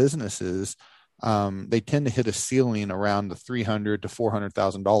most businesses, they tend to hit a ceiling around the $300,000 to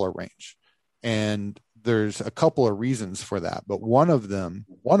 $400,000 range. And there's a couple of reasons for that. But one of them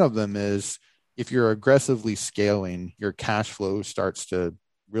is, if you're aggressively scaling, your cash flow starts to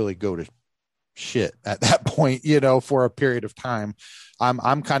really go to shit at that point, for a period of time.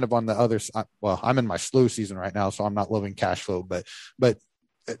 I'm kind of on the other side. Well, I'm in my slow season right now, so I'm not loving cash flow, but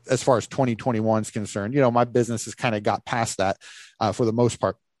as far as 2021 is concerned, my business has kind of got past that for the most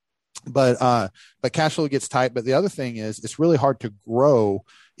part. But cash flow gets tight. But the other thing is, it's really hard to grow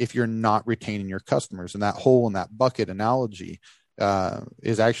if you're not retaining your customers. And that hole in that bucket analogy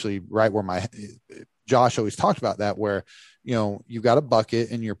is actually right where Josh always talked about that, where, you've got a bucket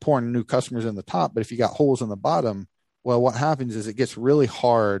and you're pouring new customers in the top, but if you got holes in the bottom, well, what happens is it gets really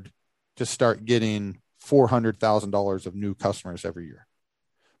hard to start getting $400,000 of new customers every year.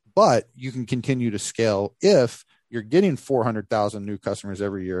 But you can continue to scale if you're getting 400,000 new customers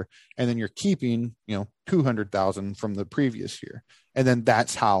every year, and then you're keeping, 200,000 from the previous year. And then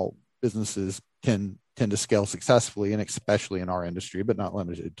that's how businesses tend to scale successfully, and especially in our industry, but not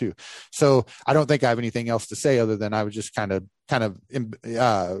limited to. So I don't think I have anything else to say other than I was just kind of adding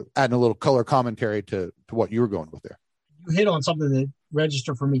a little color commentary to what you were going with there. You hit on something that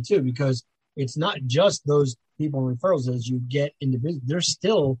registered for me too, because it's not just those people in referrals as you get into business. There's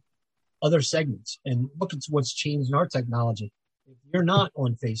still other segments, and look at what's changed in our technology. If you're not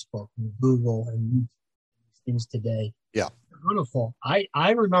on Facebook and Google and these things today, yeah, you're gonna fall. I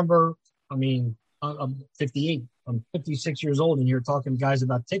remember, I'm 58. I'm 56 years old, and you're talking to guys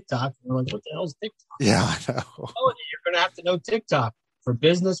about TikTok. And we're like, what the hell is TikTok? Yeah, I know. You're going to have to know TikTok for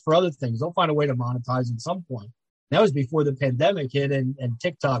business, for other things. They'll find a way to monetize at some point. That was before the pandemic hit and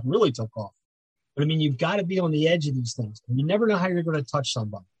TikTok really took off. But, you've got to be on the edge of these things. And you never know how you're going to touch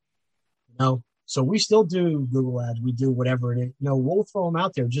somebody. So we still do Google ads. We do whatever it is. We'll throw them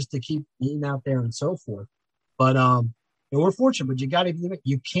out there just to keep being out there and so forth. But we're fortunate, but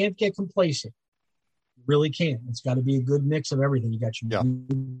you can't get complacent. Really can't. It's got to be a good mix of everything. You got your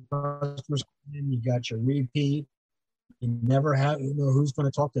new customers, you got your repeat. You never have, who's going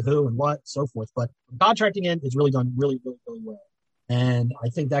to talk to who and what, so forth. But the contracting end is really done really, really, really well. And I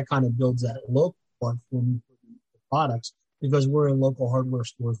think that kind of builds that local platform for the products, because we're in local hardware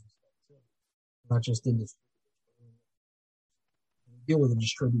stores, not just in this. Deal with a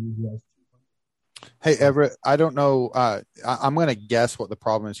distributor. Hey, Everett, I don't know. I'm going to guess what the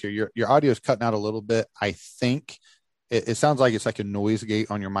problem is here. Your audio is cutting out a little bit. I think it sounds like it's like a noise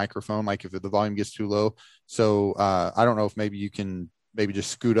gate on your microphone, like if the volume gets too low. So I don't know if maybe you can just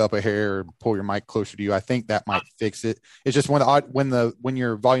scoot up a hair or pull your mic closer to you. I think that might fix it. It's just when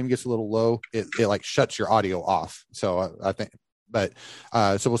your volume gets a little low, it like shuts your audio off. So I think, but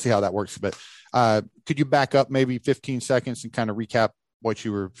so we'll see how that works. But could you back up maybe 15 seconds and kind of recap what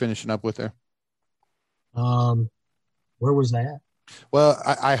you were finishing up with there? Where was that? Well,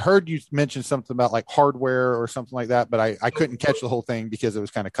 I heard you mention something about like hardware or something like that, but I couldn't catch the whole thing because it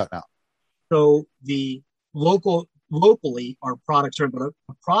was kind of cutting out. So the locally our products are, but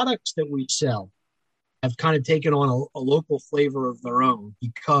the products that we sell have kind of taken on a local flavor of their own,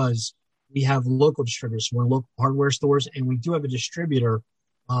 because we have local distributors. We're in local hardware stores, and we do have a distributor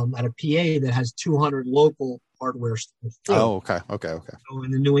at a PA that has 200 local hardware stores. Oh, okay. So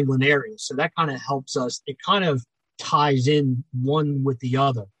in the New England area. So that kind of helps us. It kind of ties in one with the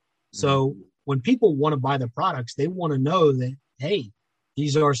other. So when people want to buy the products, they want to know that, hey,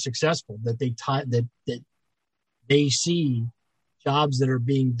 these are successful, that that they see jobs that are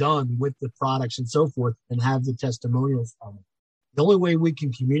being done with the products and so forth, and have the testimonials from it. The only way we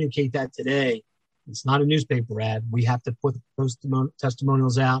can communicate that today, it's not a newspaper ad. We have to put those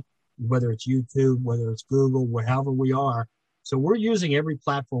testimonials out, whether it's YouTube, whether it's Google, wherever we are. So we're using every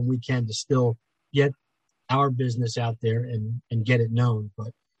platform we can to still get our business out there and get it known.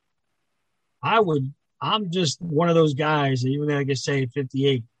 But I'm just one of those guys that even though I can say at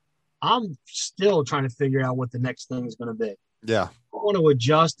 58, I'm still trying to figure out what the next thing is going to be. Yeah. I want to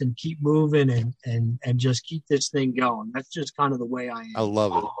adjust and keep moving and just keep this thing going. That's just kind of the way I am. I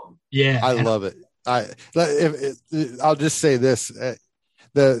love it. Yeah. I love it. I'll just say this,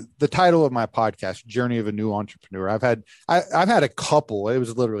 the title of my podcast, Journey of a New Entrepreneur. I've had a couple, it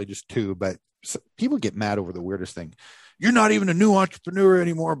was literally just two, but people get mad over the weirdest thing. You're not even a new entrepreneur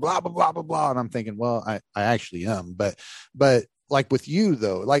anymore, blah, blah, blah, blah, blah. And I'm thinking, well, I actually am, but like with you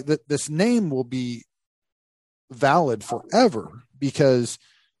though, like this name will be valid forever because,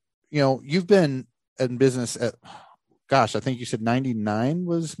 you've been in business at, gosh, I think you said 99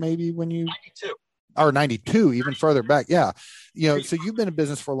 was maybe when you 92 or 92, even further back. Yeah. So you've been in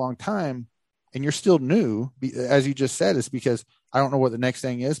business for a long time and you're still new. As you just said, it's because I don't know what the next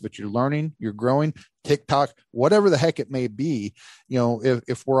thing is, but you're learning, you're growing. TikTok, whatever the heck it may be,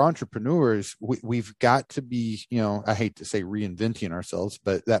 if we're entrepreneurs, we've got to be, I hate to say reinventing ourselves,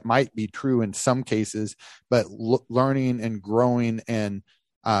 but that might be true in some cases, but learning and growing. And,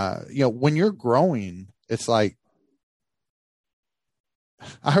 when you're growing, it's like,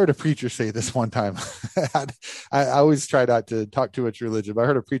 I heard a preacher say this one time. I always try not to talk too much religion, but I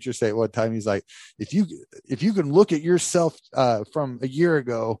heard a preacher say it one time. He's like, if you can look at yourself from a year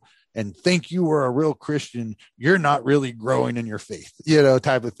ago and think you were a real Christian, you're not really growing in your faith,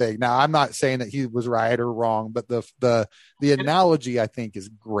 type of thing. Now, I'm not saying that he was right or wrong, but the analogy I think is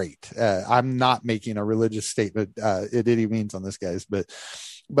great. I'm not making a religious statement in any means on this, guys, but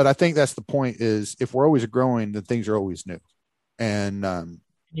I think that's the point is if we're always growing, then things are always new. And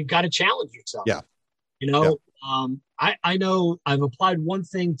you've got to challenge yourself. Yeah. I know I've applied one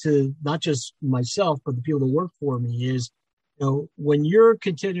thing to not just myself, but the people that work for me is, when you're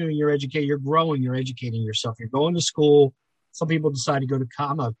continuing your education, you're growing, you're educating yourself, you're going to school. Some people decide to go to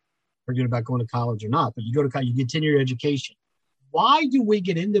college. I'm not forgetting about going to college or not, but you go to college, you continue your education. Why do we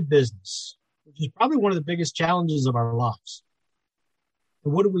get into business? Which is probably one of the biggest challenges of our lives.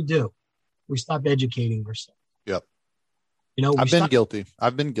 And what do? We stop educating ourselves. Yep. I've been guilty.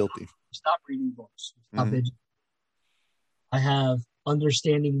 Stop reading books. Stop educating. I have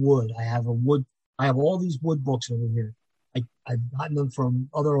Understanding Wood. I have all these wood books over here. I've gotten them from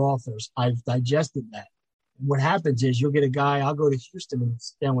other authors. I've digested that. And what happens is you'll get a guy, I'll go to Houston and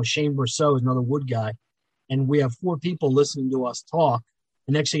sit down with Shane Brousseau, another wood guy, and we have 4 people listening to us talk.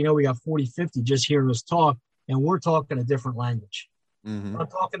 The next thing you know, we got 40, 50 just hearing us talk, and we're talking a different language. Mm-hmm. I'm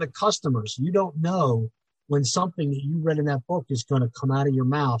talking to customers. You don't know when something that you read in that book is going to come out of your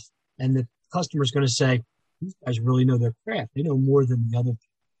mouth and the customer's going to say, these guys really know their craft. They know more than the other people.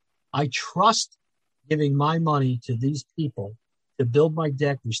 I trust giving my money to these people to build my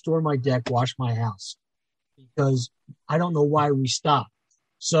deck, restore my deck, wash my house, because I don't know why we stop.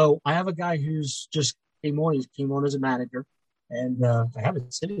 So I have a guy who's just came on. He came on as a manager, and I have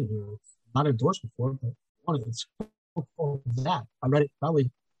it sitting here. Not endorsed before, but one of it's called that. I read it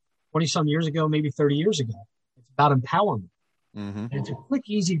probably 20-some years ago, maybe 30 years ago. It's about empowerment. Mm-hmm. And it's a quick,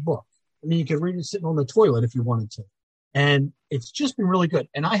 easy book. I mean, you could read it sitting on the toilet if you wanted to. And it's just been really good.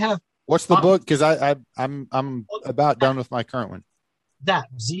 And I have... What's the book? Because I'm about done with my current one. That,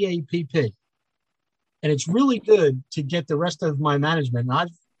 ZAPP. And it's really good to get the rest of my management. And I've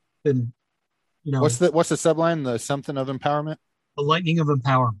been, What's the subline? The something of empowerment? The Lightning of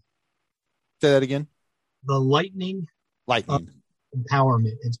Empowerment. Say that again. The Lightning. Of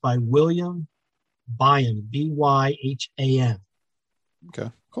Empowerment. It's by William Byham, Byham.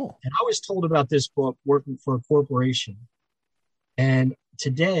 Okay, cool. And I was told about this book working for a corporation. And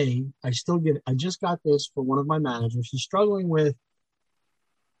today I just got this for one of my managers. She's struggling with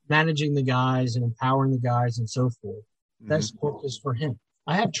managing the guys and empowering the guys and so forth. Mm-hmm. This book is for him.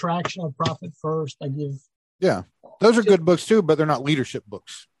 I have Traction on Profit First. Yeah, those are good books too, but they're not leadership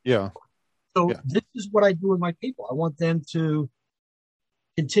books. Yeah. So This is what I do with my people. I want them to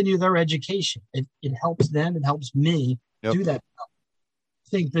continue their education. It helps them. It helps me do that. I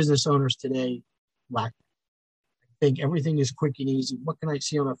think business owners today lack. I think everything is quick and easy. What can I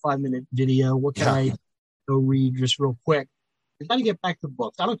see on a 5-minute video? What can I go read just real quick? You got to get back to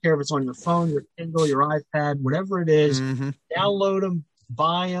books. I don't care if it's on your phone, your Kindle, your iPad, whatever it is. Mm-hmm. Download them,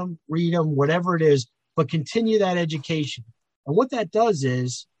 buy them, read them, whatever it is. But continue that education. And what that does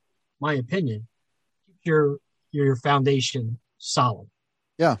is, my opinion, keep your foundation solid.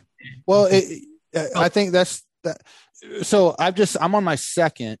 Yeah. Well, I think that's that. So I'm on my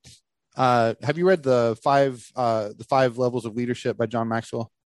second. Have you read the five levels of leadership by John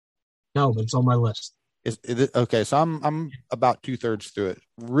Maxwell? No, but it's on my list. Okay? So I'm about 2/3 through it.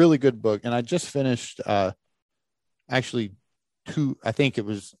 Really good book, and I just finished actually two. I think it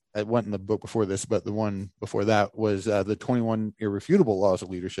wasn't in the book before this, but the one before that was the 21 Irrefutable Laws of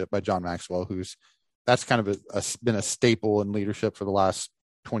Leadership by John Maxwell, that's kind of been a staple in leadership for the last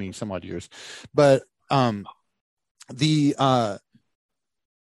 20 some odd years. But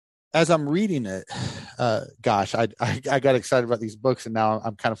as I'm reading it, gosh, I got excited about these books, and now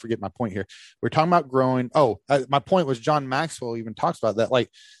I'm kind of forgetting my point here. We're talking about growing. My point was John Maxwell even talks about that, like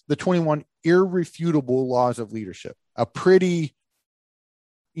the 21 Irrefutable Laws of Leadership, a pretty,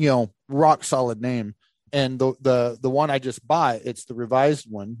 rock solid name. And the one I just bought, it's the revised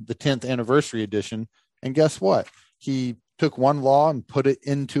one, the 10th anniversary edition. And guess what? He took one law and put it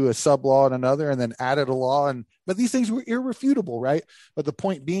into a sub law in another, and then added a law. But these things were irrefutable, right? But the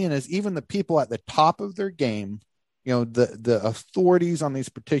point being is, even the people at the top of their game, the authorities on these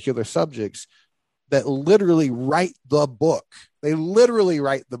particular subjects that literally write the book, they literally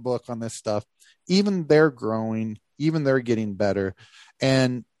write the book on this stuff. Even they're growing, even they're getting better.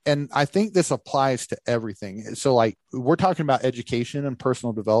 And I think this applies to everything. So like, we're talking about education and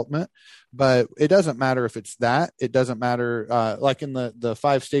personal development, but it doesn't matter if it's that. It doesn't matter. Like in the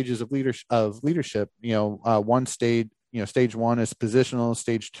 5 stages of leadership, one stage, stage 1 is positional.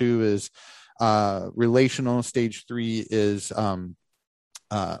 Stage 2 is relational. Stage 3 is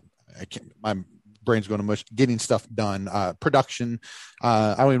my brain's going to mush, getting stuff done, production.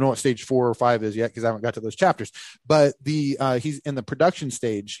 I don't even know what stage 4 or 5 is yet, because I haven't got to those chapters, but he's in the production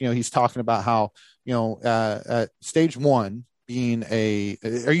stage. He's talking about how, stage 1 being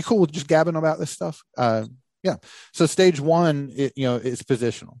are you cool with just gabbing about this stuff? Yeah. So stage 1, is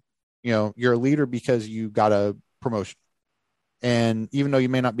positional. You're a leader because you got a promotion. And even though you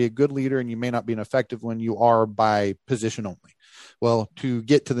may not be a good leader and you may not be an effective one, you are by position only. Well, to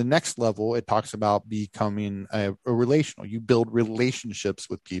get to the next level, it talks about becoming a relational. You build relationships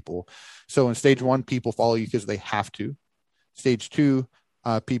with people. So in stage 1, people follow you because they have to. Stage 2,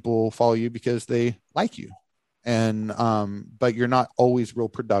 people follow you because they like you. And, but you're not always real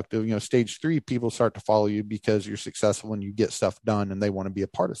productive. Stage 3, people start to follow you because you're successful and you get stuff done and they want to be a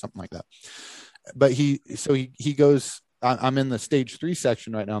part of something like that. But he goes, I'm in the stage 3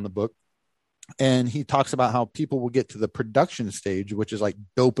 section right now in the book. And he talks about how people will get to the production stage, which is like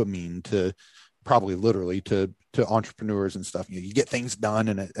dopamine to probably literally to entrepreneurs and stuff. You get things done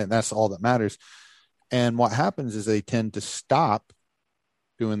and that's all that matters. And what happens is they tend to stop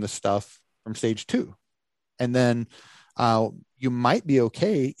doing the stuff from stage 2. And then you might be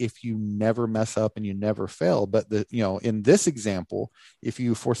okay if you never mess up and you never fail. But in this example, if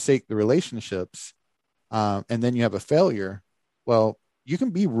you forsake the relationships and then you have a failure, well, you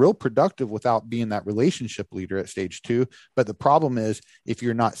can be real productive without being that relationship leader at stage 2. But the problem is, if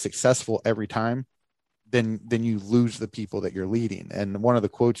you're not successful every time, then you lose the people that you're leading. And one of the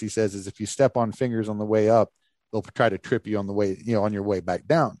quotes he says is, if you step on fingers on the way up, they'll try to trip you on the way, on your way back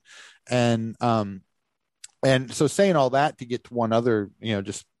down. And so saying all that to get to one other,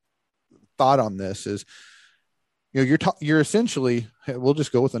 just thought on this is, you're essentially, we'll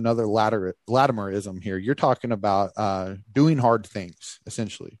just go with another Latimerism here. You're talking about doing hard things,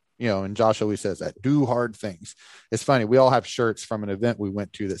 essentially. And Josh always says that, do hard things. It's funny. We all have shirts from an event we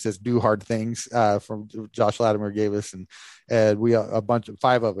went to that says do hard things, from Josh Latimer gave us. And we, a bunch of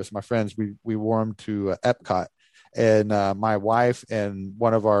 5 of us, my friends, we wore them to Epcot. And my wife and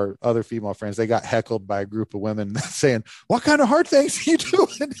one of our other female friends, they got heckled by a group of women saying, "What kind of hard things are you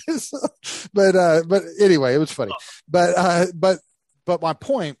doing?" But anyway, it was funny. But my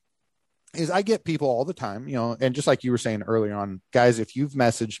point is, I get people all the time, and just like you were saying earlier on, guys, if you've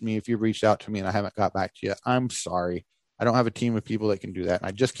messaged me, if you've reached out to me and I haven't got back to you, I'm sorry. I don't have a team of people that can do that. And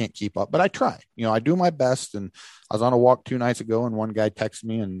I just can't keep up, but I try. I do my best. And I was on a walk 2 nights ago, and one guy texted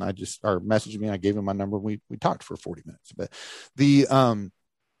me and messaged me. And I gave him my number. We talked for 40 minutes. But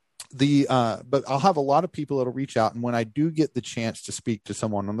but I'll have a lot of people that'll reach out. And when I do get the chance to speak to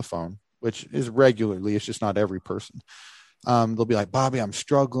someone on the phone, which is regularly, it's just not every person. They'll be like, "Bobby, I'm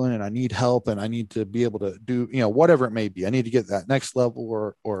struggling and I need help and I need to be able to do, whatever it may be. I need to get that next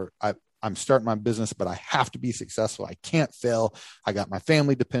level, or I'm starting my business, but I have to be successful. I can't fail. I got my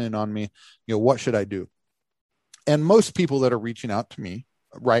family dependent on me. What should I do?" And most people that are reaching out to me,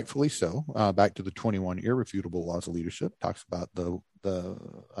 rightfully so, back to the 21 Irrefutable Laws of Leadership, talks about the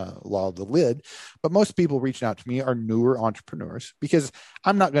law of the lid. But most people reaching out to me are newer entrepreneurs, because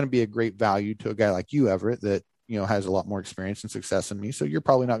I'm not going to be a great value to a guy like you, Everett, that, has a lot more experience and success than me. So you're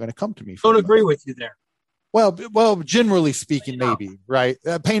probably not going to come to me. Don't agree with you there. Well, generally speaking, maybe, right?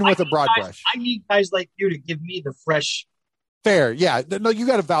 Painting with a broad brush. I need guys like you to give me the fresh Fair. Yeah. No, you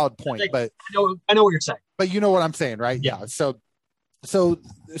got a valid point, but I know what you're saying. But you know what I'm saying, right? Yeah. So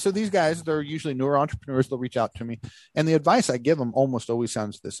these guys, they're usually newer entrepreneurs. They'll reach out to me, and the advice I give them almost always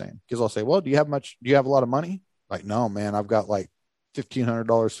sounds the same, because I'll say, well, do you have a lot of money? Like, no, man, I've got like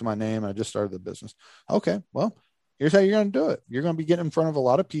 $1,500 to my name. I just started the business. Okay. Well, here's how you're going to do it. You're going to be getting in front of a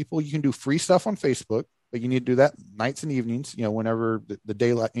lot of people. You can do free stuff on Facebook, but you need to do that nights and evenings, whenever the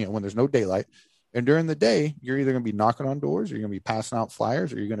daylight, when there's no daylight. And during the day, you're either going to be knocking on doors, or you're going to be passing out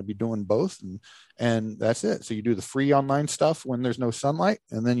flyers, or you're going to be doing both. And that's it. So you do the free online stuff when there's no sunlight.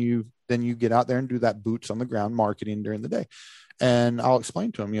 And then you get out there and do that boots on the ground marketing during the day. And I'll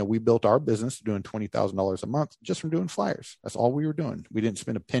explain to them, we built our business doing $20,000 a month just from doing flyers. That's all we were doing. We didn't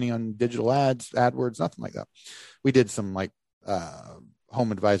spend a penny on digital ads, AdWords, nothing like that. We did some like,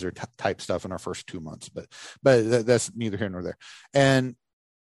 home advisor type stuff in our first 2 months, but that's neither here nor there. And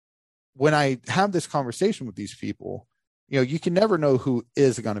when I have this conversation with these people, you can never know who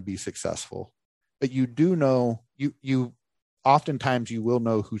is going to be successful, but you do know, you oftentimes you will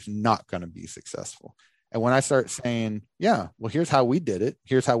know who's not going to be successful. And when I start saying, yeah, well, here's how we did it,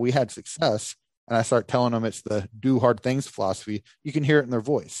 here's how we had success, and I start telling them it's the do hard things philosophy, you can hear it in their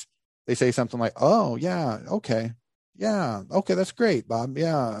voice. They say something like, oh yeah, okay, that's great, Bob.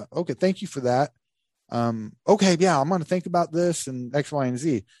 Yeah, okay, thank you for that. Okay, yeah, I'm going to think about this and X, Y, and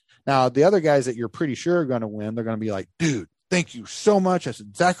Z. Now, the other guys that you're pretty sure are going to win, they're going to be like, dude, thank you so much. That's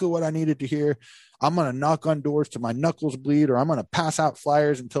exactly what I needed to hear. I'm going to knock on doors till my knuckles bleed, or I'm going to pass out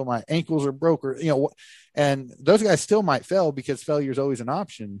flyers until my ankles are broke, or, and those guys still might fail, because failure is always an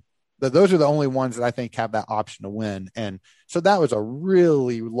option. But those are the only ones that I think have that option to win. And so that was a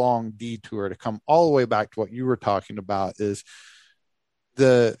really long detour to come all the way back to what you were talking about, is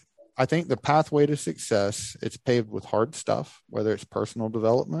I think the pathway to success, it's paved with hard stuff, whether it's personal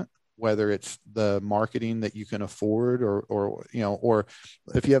development, whether it's the marketing that you can afford, or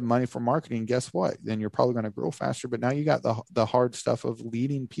if you have money for marketing, guess what? Then you're probably going to grow faster. But now you got the hard stuff of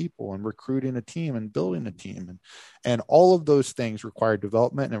leading people and recruiting a team and building a team. And all of those things require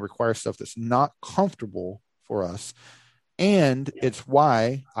development, and it requires stuff that's not comfortable for us. And it's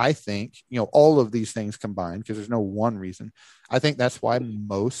why I think, all of these things combined, because there's no one reason, I think that's why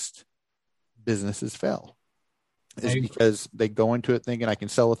most businesses fail, is because they go into it thinking I can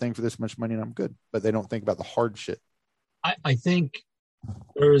sell a thing for this much money and I'm good, but they don't think about the hard shit. I think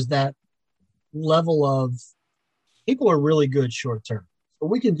there's that level of people are really good short term. So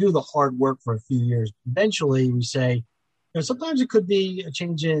we can do the hard work for a few years. Eventually we say, sometimes it could be a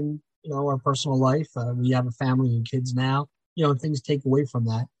change in, our personal life. We have a family and kids now, things take away from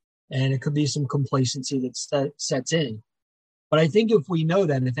that. And it could be some complacency that sets in. But I think if we know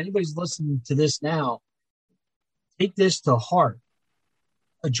that, and if anybody's listening to this now, take this to heart.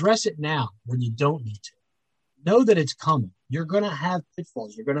 Address it now when you don't need to. Know that it's coming. You're going to have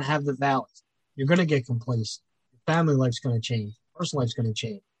pitfalls. You're going to have the valleys. You're going to get complacent. Your family life's going to change. Personal life's going to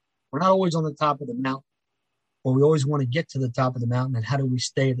change. We're not always on the top of the mountain, but we always want to get to the top of the mountain. And how do we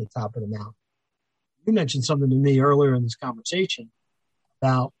stay at the top of the mountain? You mentioned something to me earlier in this conversation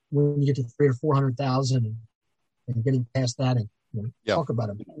about when you get to 300,000 or 400,000 and getting past that, and talk about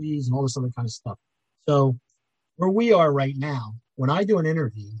employees and all this other kind of stuff. So where we are right now, when I do an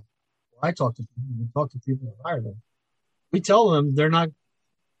interview, I talk to people that hire them. We tell them they're not.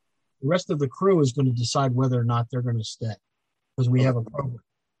 The rest of the crew is going to decide whether or not they're going to stay, because we have a program.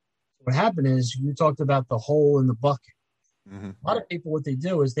 What happened is, you talked about the hole in the bucket. Mm-hmm. A lot of people, what they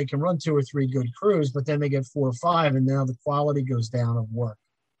do is they can run 2 or 3 good crews, but then they get 4 or 5, and now the quality goes down of work.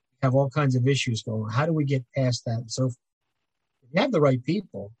 Have all kinds of issues going on. How do we get past that? So if you have the right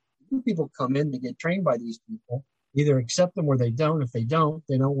people come in to get trained by these people, either accept them or they don't. If they don't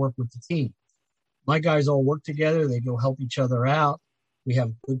work with the team. My guys all work together. They go help each other out. We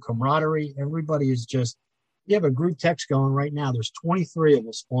have good camaraderie. Everybody is we have a group text going right now. There's 23 of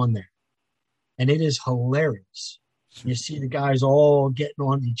us on there, and it is hilarious. You see the guys all getting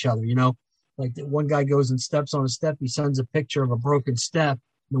on each other, like the one guy goes and steps on a step. He sends a picture of a broken step.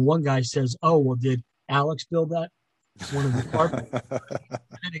 The one guy says, oh, well, did Alex build that? It's one of the carpenters.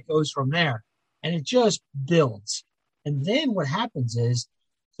 And then it goes from there. And it just builds. And then what happens is,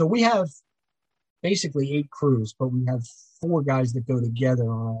 so we have basically 8 crews, but we have 4 guys that go together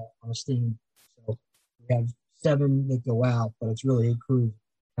on a steam. So we have 7 that go out, but it's really 8 crews,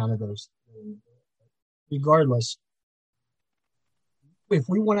 kind of those. Regardless, if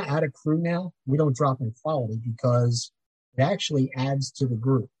we want to add a crew now, we don't drop in quality, because it actually adds to the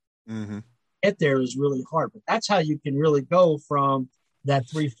group. Mm-hmm. Get there is really hard, but that's how you can really go from that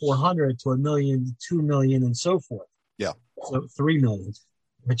 300-400 to $1 million to $2 million and so forth. Yeah. So 3 million,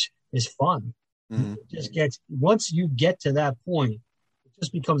 which is fun. Mm-hmm. It just gets, once you get to that point, it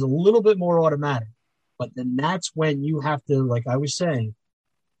just becomes a little bit more automatic. But then that's when you have to, like I was saying,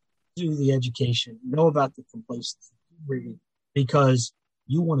 do the education, know about the complacency, because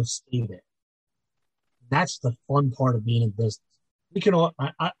you want to stay there. That's the fun part of being in business. We can all,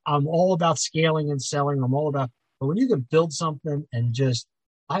 I'm all about scaling and selling. I'm all about, but when you can build something and just,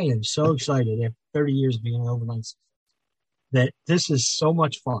 I am so excited after 30 years of being an overnight success that this is so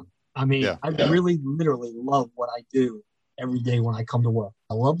much fun. I mean, I really literally love what I do every day when I come to work.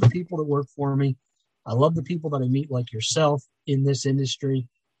 I love the people that work for me. I love the people that I meet like yourself in this industry.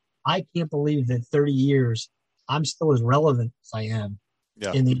 I can't believe that 30 years, I'm still as relevant as I am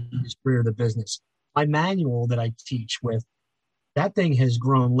in the industry or the business. My manual that I teach with, that thing has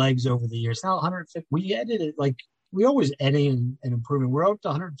grown legs over the years. Now 150, we edited, like we always edit and improving. We're up to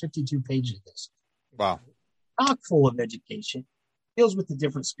 152 pages of this. Wow. Chock full of education. Deals with the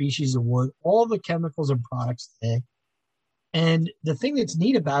different species of wood, all the chemicals and products today. And the thing that's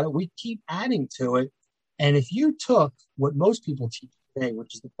neat about it, we keep adding to it. And if you took what most people teach today,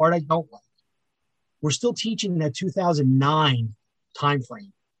 which is the part I don't like, we're still teaching that 2009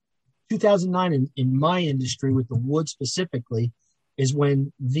 timeframe. 2009 in my industry with the wood specifically is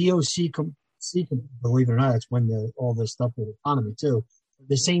when VOC, believe it or not, that's when all this stuff with economy too. At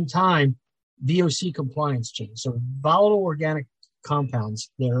the same time, VOC compliance changed. So volatile organic compounds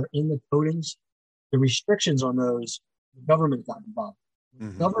that are in the coatings, the restrictions on those, the government got involved. The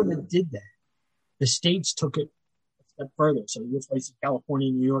government did that. The states took it a step further. So your places,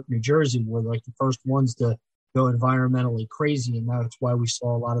 California, New York, New Jersey, were like the first ones to go environmentally crazy, and that's why we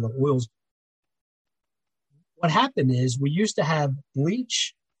saw a lot of the oils. What happened is we used to have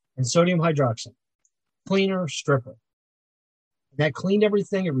bleach and sodium hydroxide, cleaner, stripper. That cleaned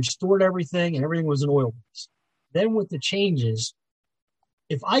everything, it restored everything, and everything was an oil base. Then with the changes,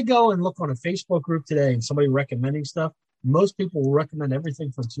 if I go and look on a Facebook group today and somebody recommending stuff, most people will recommend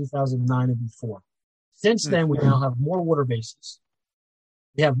everything from 2009 and before. Since then, we now have more water bases.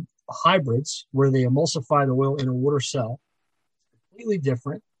 We have hybrids where they emulsify the oil in a water cell. Completely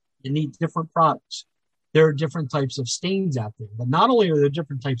different. You need different products. There are different types of stains out there. But not only are there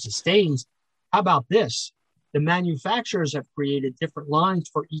different types of stains, how about this? The manufacturers have created different lines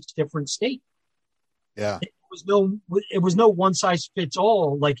for each different state. Yeah. It was no one size fits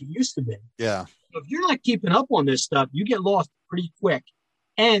all like it used to be. Yeah. So if you're not keeping up on this stuff, you get lost pretty quick.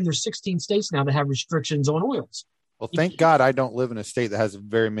 And there's 16 states now that have restrictions on oils. Well, thank God I don't live in a state that has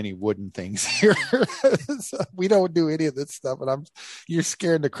very many wooden things here. So we don't do any of this stuff, and you're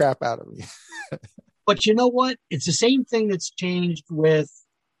scaring the crap out of me. But you know what? It's the same thing that's changed with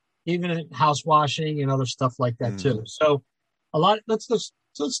even house washing and other stuff like that too. So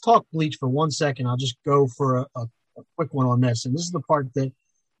let's talk bleach for 1 second. I'll just go for a quick one on this. And this is the part that,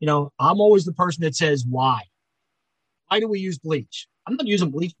 I'm always the person that says, why? Why do we use bleach? I'm not using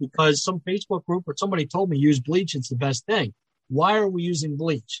bleach because some Facebook group or somebody told me use bleach. It's the best thing. Why are we using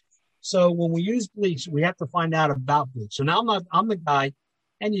bleach? So when we use bleach, we have to find out about bleach. So now I'm the guy,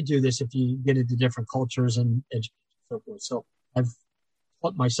 and you do this if you get into different cultures and education and so forth. So I've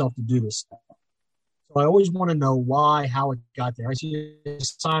taught myself to do this stuff. So I always want to know why, how it got there. I see a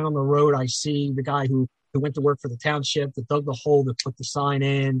sign on the road. I see the guy who went to work for the township, that dug the hole, that put the sign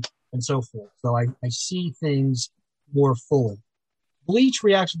in, and so forth. So I see things more fully. Bleach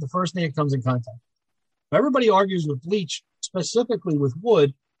reacts with the first thing it comes in contact. Everybody argues with bleach, specifically with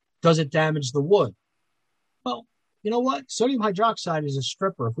wood. Does it damage the wood? Well, you know what? Sodium hydroxide is a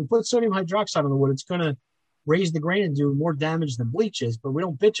stripper. If we put sodium hydroxide on the wood, it's going to raise the grain and do more damage than bleach is. But we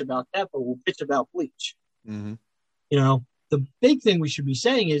don't bitch about that, but we'll bitch about bleach. Mm-hmm. The big thing we should be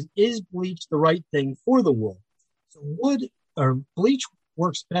saying is bleach the right thing for the wood? So bleach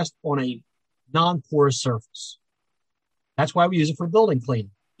works best on a non-porous surface. That's why we use it for building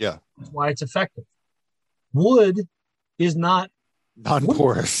cleaning. Yeah. That's why it's effective. Wood is not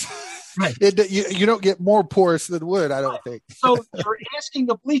non-porous. Right. You don't get more porous than wood, I don't think. So you're asking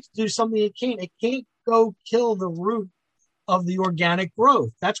the bleach to do something it can't. It can't go kill the root of the organic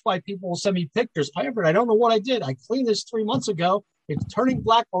growth. That's why people will send me pictures. I don't know what I did. I cleaned this 3 months ago. It's turning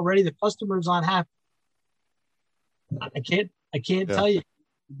black already. The customer's not happy. I can't tell you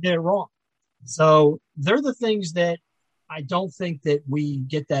did it wrong. So they're the things that I don't think that we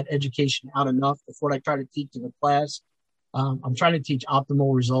get that education out enough. That's what I try to teach in the class. I'm trying to teach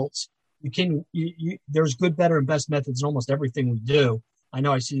optimal results. There's good, better, and best methods in almost everything we do. I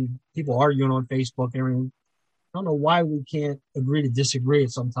know I see people arguing on Facebook and everything. I don't know why we can't agree to disagree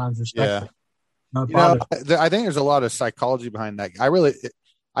at sometimes respectfully. Yeah. I think there's a lot of psychology behind that.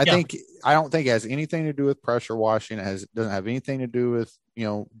 I don't think it has anything to do with pressure washing. Doesn't have anything to do with,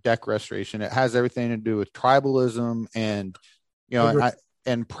 deck restoration. It has everything to do with tribalism and,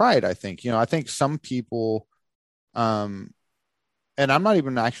 and pride. I think, I think some people, and I'm not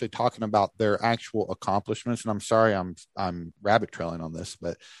even actually talking about their actual accomplishments. And I'm sorry, I'm rabbit trailing on this,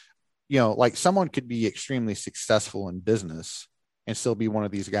 but like someone could be extremely successful in business and still be one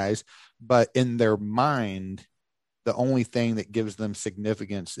of these guys, but in their mind, the only thing that gives them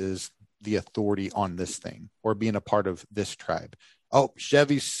significance is the authority on this thing or being a part of this tribe. Oh,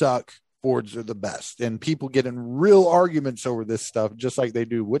 Chevys suck. Fords are the best. And people get in real arguments over this stuff, just like they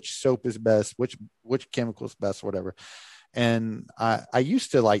do which soap is best, which chemical is best, whatever. And I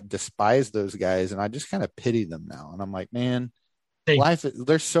used to like despise those guys, and I just kind of pity them now. And I'm like, man,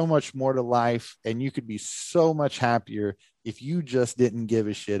 there's so much more to life, and you could be so much happier if you just didn't give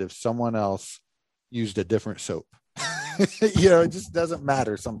a shit if someone else used a different soap. It just doesn't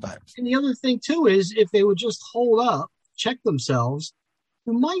matter sometimes. And the other thing too is if they would just hold up, check themselves,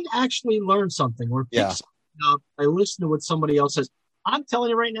 you might actually learn something or pick something up by listening to what somebody else says. I'm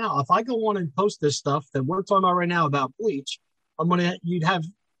telling you right now, if I go on and post this stuff that we're talking about right now about bleach, you'd have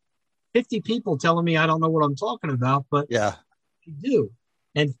 50 people telling me I don't know what I'm talking about, but you do.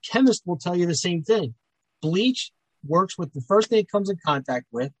 And chemists will tell you the same thing. Bleach works with the first thing it comes in contact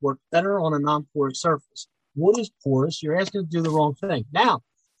with, works better on a non-porous surface. Wood is porous. You're asking to do the wrong thing. Now,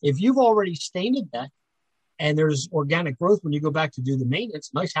 if you've already stained a deck and there's organic growth when you go back to do the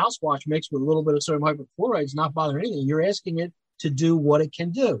maintenance, nice house wash mixed with a little bit of sodium hypochlorite is not bothering anything. You're asking it to do what it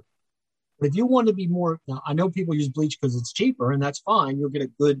can do. But if you want to be more, now I know people use bleach because it's cheaper, and that's fine. You'll get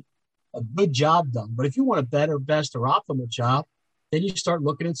a good job done. But if you want a better, best, or optimal job, then you start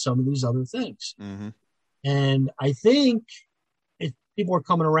looking at some of these other things. Mm-hmm. And I think people are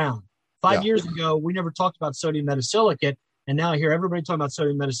coming around. 5 years ago, we never talked about sodium metasilicate, and now I hear everybody talking about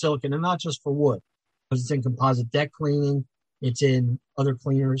sodium metasilicate, and not just for wood, because it's in composite deck cleaning, it's in other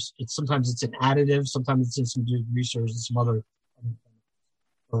cleaners, sometimes it's in additives, sometimes it's in some degreasers and some other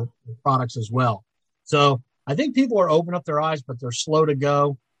products as well. So I think people are opening up their eyes, but they're slow to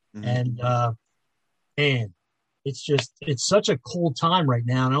go, and it's such a cool time right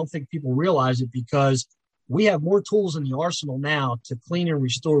now, and I don't think people realize it because we have more tools in the arsenal now to clean and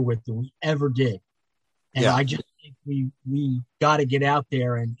restore with than we ever did. And I just think we got to get out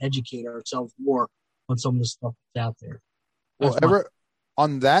there and educate ourselves more on some of the stuff that's out there.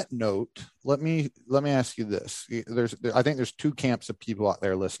 On that note, let me ask you this. I think there's two camps of people out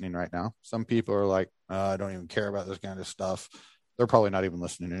there listening right now. Some people are like, I don't even care about this kind of stuff. They're probably not even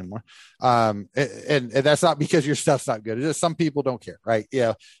listening anymore. And that's not because your stuff's not good. It's just some people don't care, right?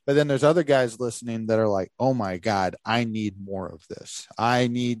 Yeah. But then there's other guys listening that are like, oh my God, I need more of this. I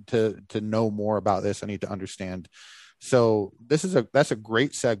need to know more about this. I need to understand. So that's a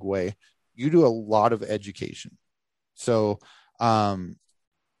great segue. You do a lot of education. So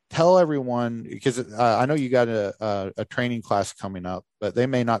tell everyone, because I know you got a training class coming up, but they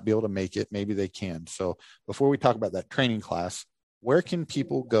may not be able to make it. Maybe they can. So before we talk about that training class, where can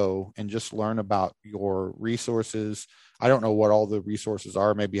people go and just learn about your resources? I don't know what all the resources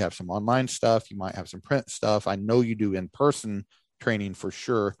are. Maybe you have some online stuff. You might have some print stuff. I know you do in-person training for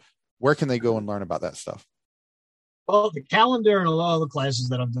sure. Where can they go and learn about that stuff? Well, the calendar and a lot of the classes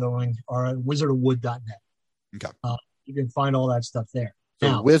that I'm doing are at wizardofwood.net. Okay. You can find all that stuff there.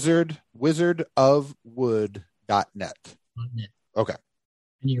 So now, wizardofwood.net. Okay.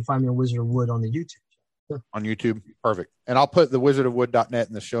 And you can find me on Wizard of Wood on the YouTube. Sure. On YouTube. Perfect. And I'll put the wizardofwood.net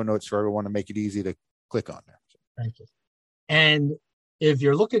in the show notes for everyone to make it easy to click on there. Thank you. And if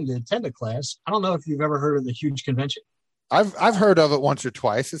you're looking to attend a class, I don't know if you've ever heard of the Huge Convention. I've heard of it once or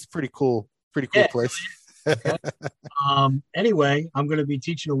twice. It's pretty cool place. Okay. Anyway, I'm going to be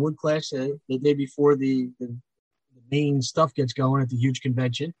teaching a wood class the day before the main stuff gets going at the Huge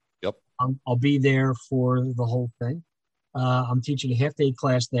Convention. Yep. I'll be there for the whole thing. I'm teaching a half-day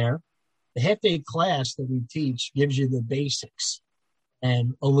class there. The half-day class that we teach gives you the basics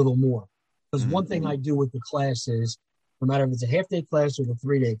and a little more. Because one thing I do with the class is, no matter if it's a half-day class or a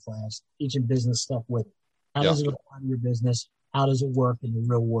 3-day class, teaching business stuff with it. How does it apply to your business? How does it work in the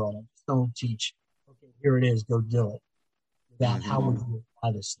real world? I just don't teach, okay, here it is, go do it, without how would you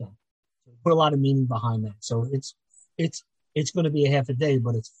apply this stuff. So put a lot of meaning behind that. So it's going to be a half a day,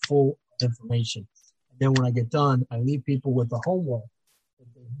 but it's full of information. And then when I get done, I leave people with the homework that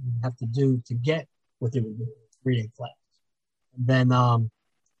they have to do to get what they would do in a 3-day class. And then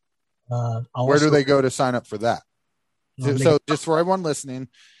where do they go to sign up for that? So just for everyone listening,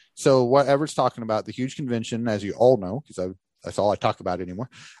 so what Everett's talking about, the Huge Convention, as you all know, because that's all I talk about anymore,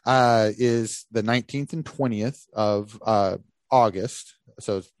 is the 19th and 20th of August.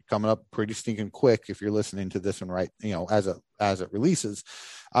 So it's coming up pretty stinking quick if you're listening to this one right, as it releases.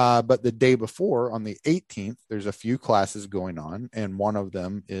 But the day before, on the 18th, there's a few classes going on, and one of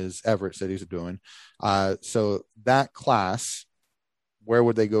them is Everett said he's doing. So that class, where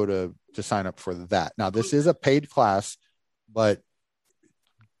would they go to sign up for that? Now, this is a paid class, but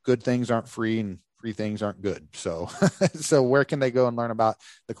good things aren't free and free things aren't good. So, so where can they go and learn about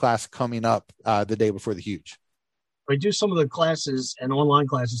the class coming up the day before the Huge? I do some of the classes and online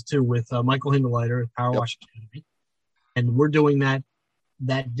classes too with Michael Hinderleiter at Power Wash Academy. And we're doing that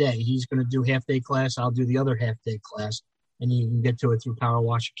day. He's going to do half-day class. I'll do the other half-day class. And you can get to it through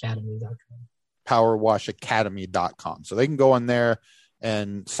powerwashacademy.com. Powerwashacademy.com. So they can go on there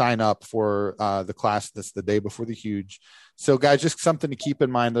and sign up for the class that's the day before the Huge. So guys, just something to keep in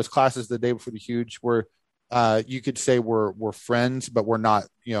mind, those classes the day before the Huge were, you could say we're friends, but we're not,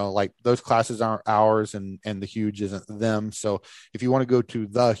 like those classes aren't ours and the Huge isn't them. So if you want to go to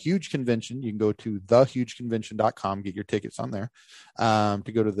the Huge Convention, you can go to thehugeconvention.com, get your tickets on there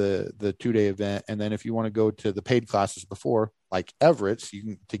to go to the 2-day event. And then if you want to go to the paid classes before, like Everett's, you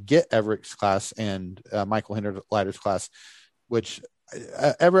can, to get Everett's class and Michael Hinderleiter's class, which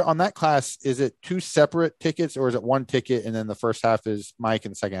Everett, on that class, is it 2 separate tickets or is it 1 ticket and then the first half is Mike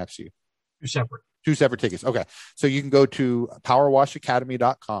and the second half is you? 2 separate tickets. Okay. So you can go to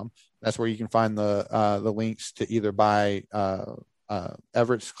powerwashacademy.com. That's where you can find the links to either buy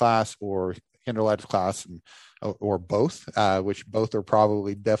Everett's class or Hinderleiter's class, or both, which both are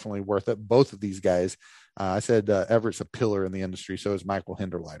probably definitely worth it. Both of these guys, I said Everett's a pillar in the industry. So is Michael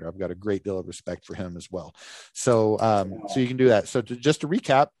Hinderleiter. I've got a great deal of respect for him as well. So so you can do that. So just to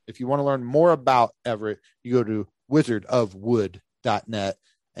recap, if you want to learn more about Everett, you go to wizardofwood.net.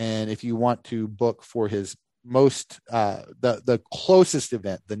 And if you want to book for his most the closest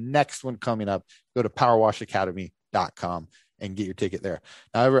event, the next one coming up, go to powerwashacademy.com and get your ticket there.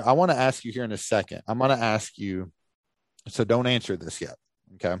 Now, I want to ask you here in a second. I'm going to ask you, so don't answer this yet.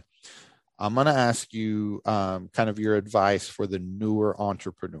 Okay. I'm going to ask you kind of your advice for the newer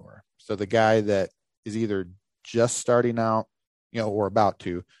entrepreneur. So the guy that is either just starting out, or about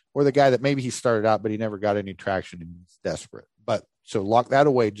to, or the guy that maybe he started out, but he never got any traction and he's desperate. But so lock that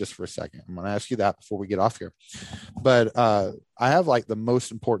away just for a second. I'm going to ask you that before we get off here. But I have like the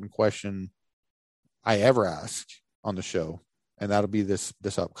most important question I ever ask on the show, and that'll be this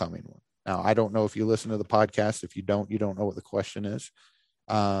upcoming one. Now, I don't know if you listen to the podcast. If you don't know what the question is.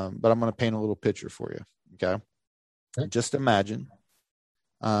 But I'm going to paint a little picture for you. Okay. Just imagine,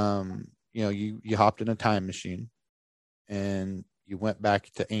 you hopped in a time machine and you went back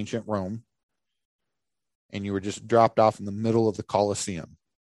to ancient Rome and you were just dropped off in the middle of the Colosseum,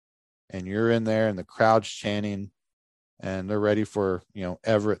 and you're in there and the crowd's chanting and they're ready for,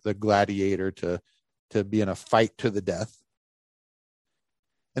 Everett, the gladiator, to be in a fight to the death.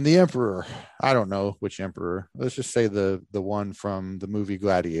 And the emperor, I don't know which emperor, let's just say the one from the movie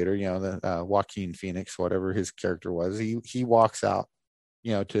Gladiator, the Joaquin Phoenix, whatever his character was, he walks out,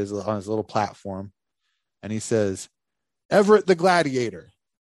 on his little platform, and he says, "Everett the gladiator,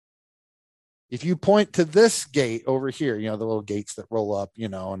 if you point to this gate over here, the little gates that roll up,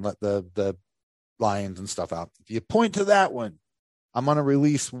 and let the lions and stuff out. If you point to that one, I'm going to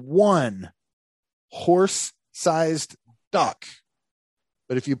release 1 horse-sized duck.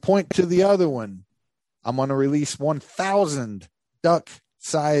 But if you point to the other one, I'm going to release 1,000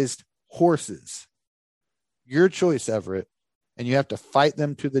 duck-sized horses. Your choice, Everett, and you have to fight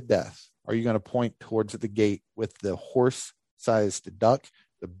them to the death. Are you going to point towards the gate with the horse-sized duck,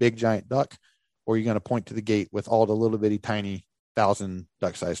 the big giant duck, or are you going to point to the gate with all the little bitty tiny 1,000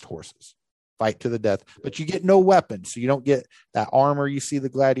 duck-sized horses? Fight to the death, but you get no weapons, so you don't get that armor you see the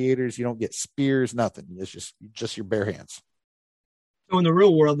gladiators. You don't get spears, nothing. It's just your bare hands. So in the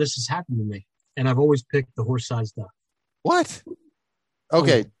real world, this has happened to me, and I've always picked the horse-sized duck. What?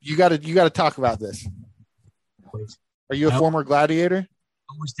 Okay, you got to talk about this. Please. Are you a former gladiator?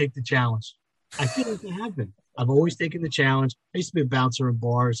 I always take the challenge. I feel like I have been. I've always taken the challenge. I used to be a bouncer in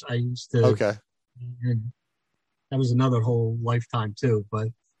bars. I used to. Okay. And that was another whole lifetime too, but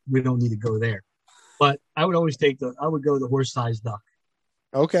we don't need to go there. But I would always I would go the horse-sized duck.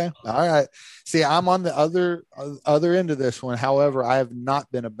 Okay. All right. See, I'm on the other end of this one. However, I have not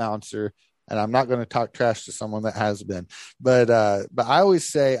been a bouncer, and I'm not going to talk trash to someone that has been. But I always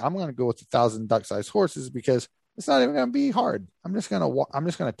say I'm going to go with 1,000 duck-sized horses because it's not even going to be hard. I'm just going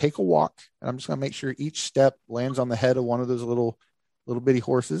to take a walk, and I'm just going to make sure each step lands on the head of one of those little bitty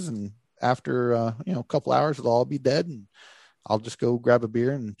horses. And after a couple hours, they'll all be dead, and I'll just go grab a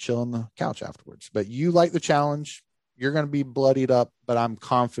beer and chill on the couch afterwards. But you like the challenge. You're going to be bloodied up, but I'm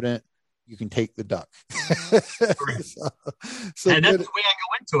confident you can take the duck. So and that's the way I go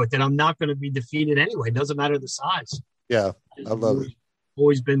into it, that I'm not going to be defeated anyway. It doesn't matter the size. Yeah, I love it.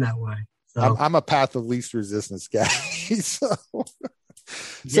 Always been that way. So, I'm a path of least resistance guy.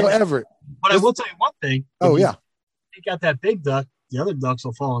 So Everett. But I will tell you one thing. Oh, yeah. You got that big duck, the other ducks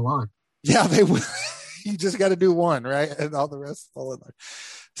will fall in line. Yeah, they will. You just got to do one, right? And all the rest fall in line.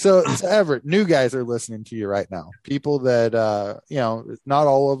 So Everett, new guys are listening to you right now. People that, not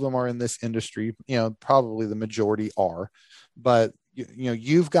all of them are in this industry. Probably the majority are. But,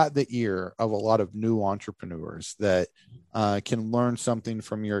 you've got the ear of a lot of new entrepreneurs that can learn something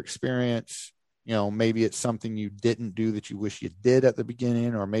from your experience. Maybe it's something you didn't do that you wish you did at the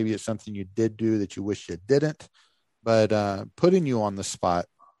beginning, or maybe it's something you did do that you wish you didn't. But putting you on the spot,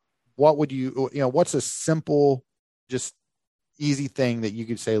 what would what's a simple, just easy thing that you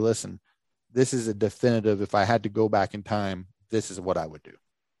could say, listen, this is a definitive, if I had to go back in time, this is what I would do?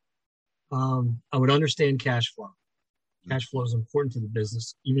 I would understand cash flow. Cash flow is important to the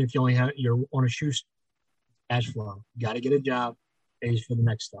business. Even if you're on a shoestring, cash flow. You got to get a job, pays for the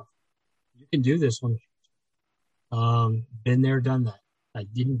next stuff. You can do this one. Been there, done that. I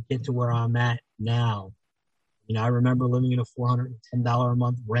didn't get to where I'm at now. I remember living in a $410 a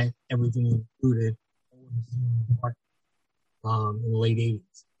month rent, everything included, in the late 80s.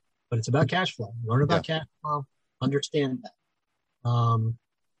 But it's about cash flow. Learn about cash flow, understand that.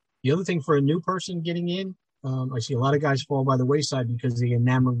 The other thing for a new person getting in, I see a lot of guys fall by the wayside because they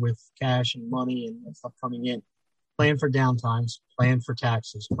enamored with cash and money and stuff coming in. Plan for downtimes, plan for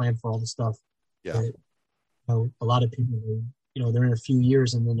taxes, plan for all the stuff. Yeah. That, a lot of people, they're in a few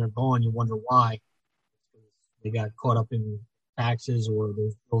years and then they're gone. You wonder why. They got caught up in taxes or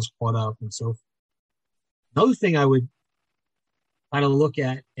the bills caught up and so forth. Another thing I would kind of look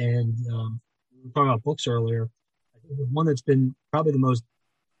at, and we were talking about books earlier, I think the one that's been probably the most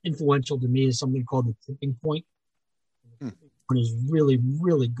influential to me is something called The Tipping Point. The Tipping Point is really,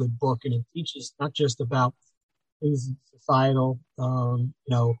 really good book, and it teaches not just about things societal,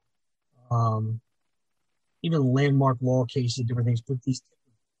 even landmark law cases, different things, but these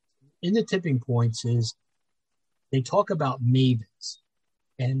in the tipping points is they talk about mavens.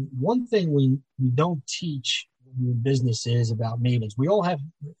 And one thing we don't teach in business is about mavens. We all have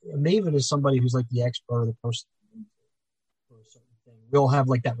a maven is somebody who's like the expert or the person for a certain thing. We all have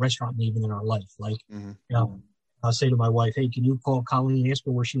like that restaurant maven in our life. Like, I'll say to my wife, hey, can you call Colleen and ask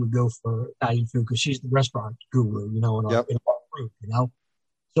her where she would go for Italian food? Because she's the restaurant guru, in our group,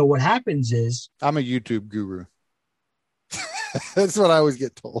 So what happens is I'm a YouTube guru. That's what I always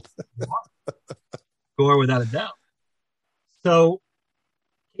get told. Or without a doubt. So,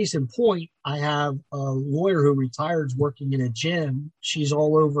 case in point, I have a lawyer who retires working in a gym. She's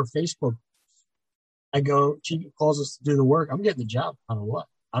all over Facebook. She calls us to do the work. I'm getting the job. I don't know what.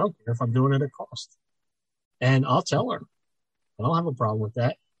 I don't care if I'm doing it at cost. And I'll tell her. I don't have a problem with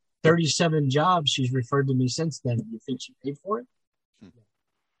that. 37 jobs she's referred to me since then. Do you think she paid for it?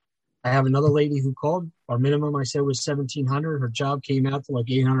 I have another lady who called. Our minimum, I said, was $1,700. Her job came out to like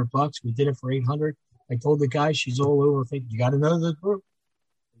 $800. We did it for $800. I told the guy, she's all over. You got to know the group.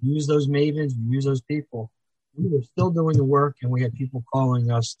 Use those mavens. Use those people. We were still doing the work, and we had people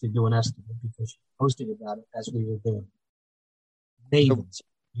calling us to do an estimate because she was posting about it as we were doing it. Mavens.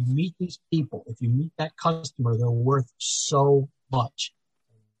 You meet these people. If you meet that customer, they're worth so much.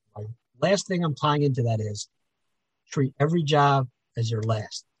 My last thing I'm tying into that is treat every job as your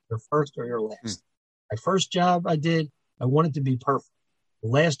last. Your first or your last. My first job I did, I wanted to be perfect. The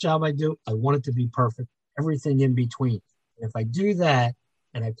last job I do, I want it to be perfect. Everything in between. And if I do that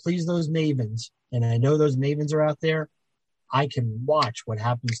and I please those mavens, and I know those mavens are out there, I can watch what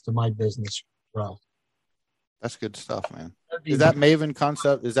happens to my business grow. That's good stuff, man. Is that maven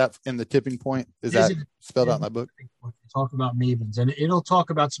concept? Is that in The Tipping Point? Is that spelled out in that book? Talk about mavens, and it'll talk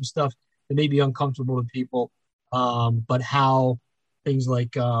about some stuff that may be uncomfortable to people, but how things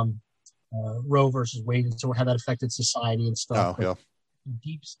like Roe versus Wade and so how that affected society and stuff. Oh, yeah.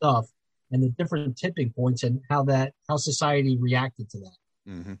 Deep stuff and the different tipping points and how society reacted to that.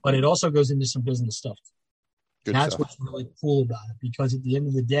 Mm-hmm. But it also goes into some business stuff. Good That's stuff. What's really cool about it, because at the end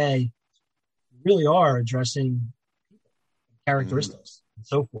of the day, you really are addressing characteristics and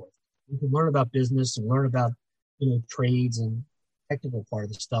so forth. You can learn about business and learn about, trades and technical part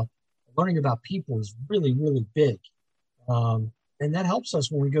of the stuff. Learning about people is really, really big. And that helps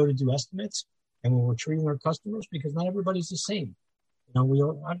us when we go to do estimates and when we're treating our customers, because not everybody's the same. I'm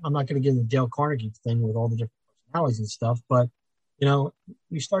not going to get into the Dale Carnegie thing with all the different personalities and stuff, but,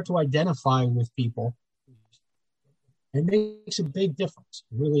 we start to identify with people. It makes a big difference.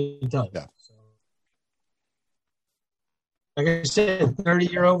 It really does. Yeah. Like I said,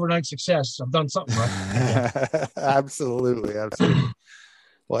 30-year overnight success. I've done something right. Absolutely. Absolutely.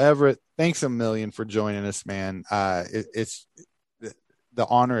 Well, Everett, thanks a million for joining us, man. It's the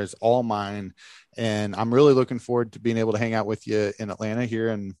honor is all mine, and I'm really looking forward to being able to hang out with you in Atlanta here.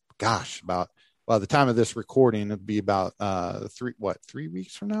 And gosh, about by the time of this recording, it'll be about 3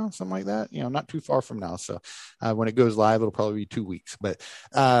 weeks from now, something like that. Not too far from now. So when it goes live, it'll probably be 2 weeks. But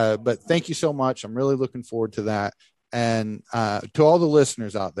thank you so much. I'm really looking forward to that. And to all the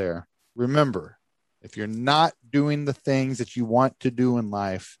listeners out there, remember, if you're not doing the things that you want to do in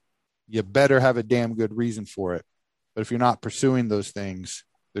life, you better have a damn good reason for it. But if you're not pursuing those things,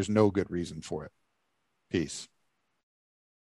 there's no good reason for it. Peace.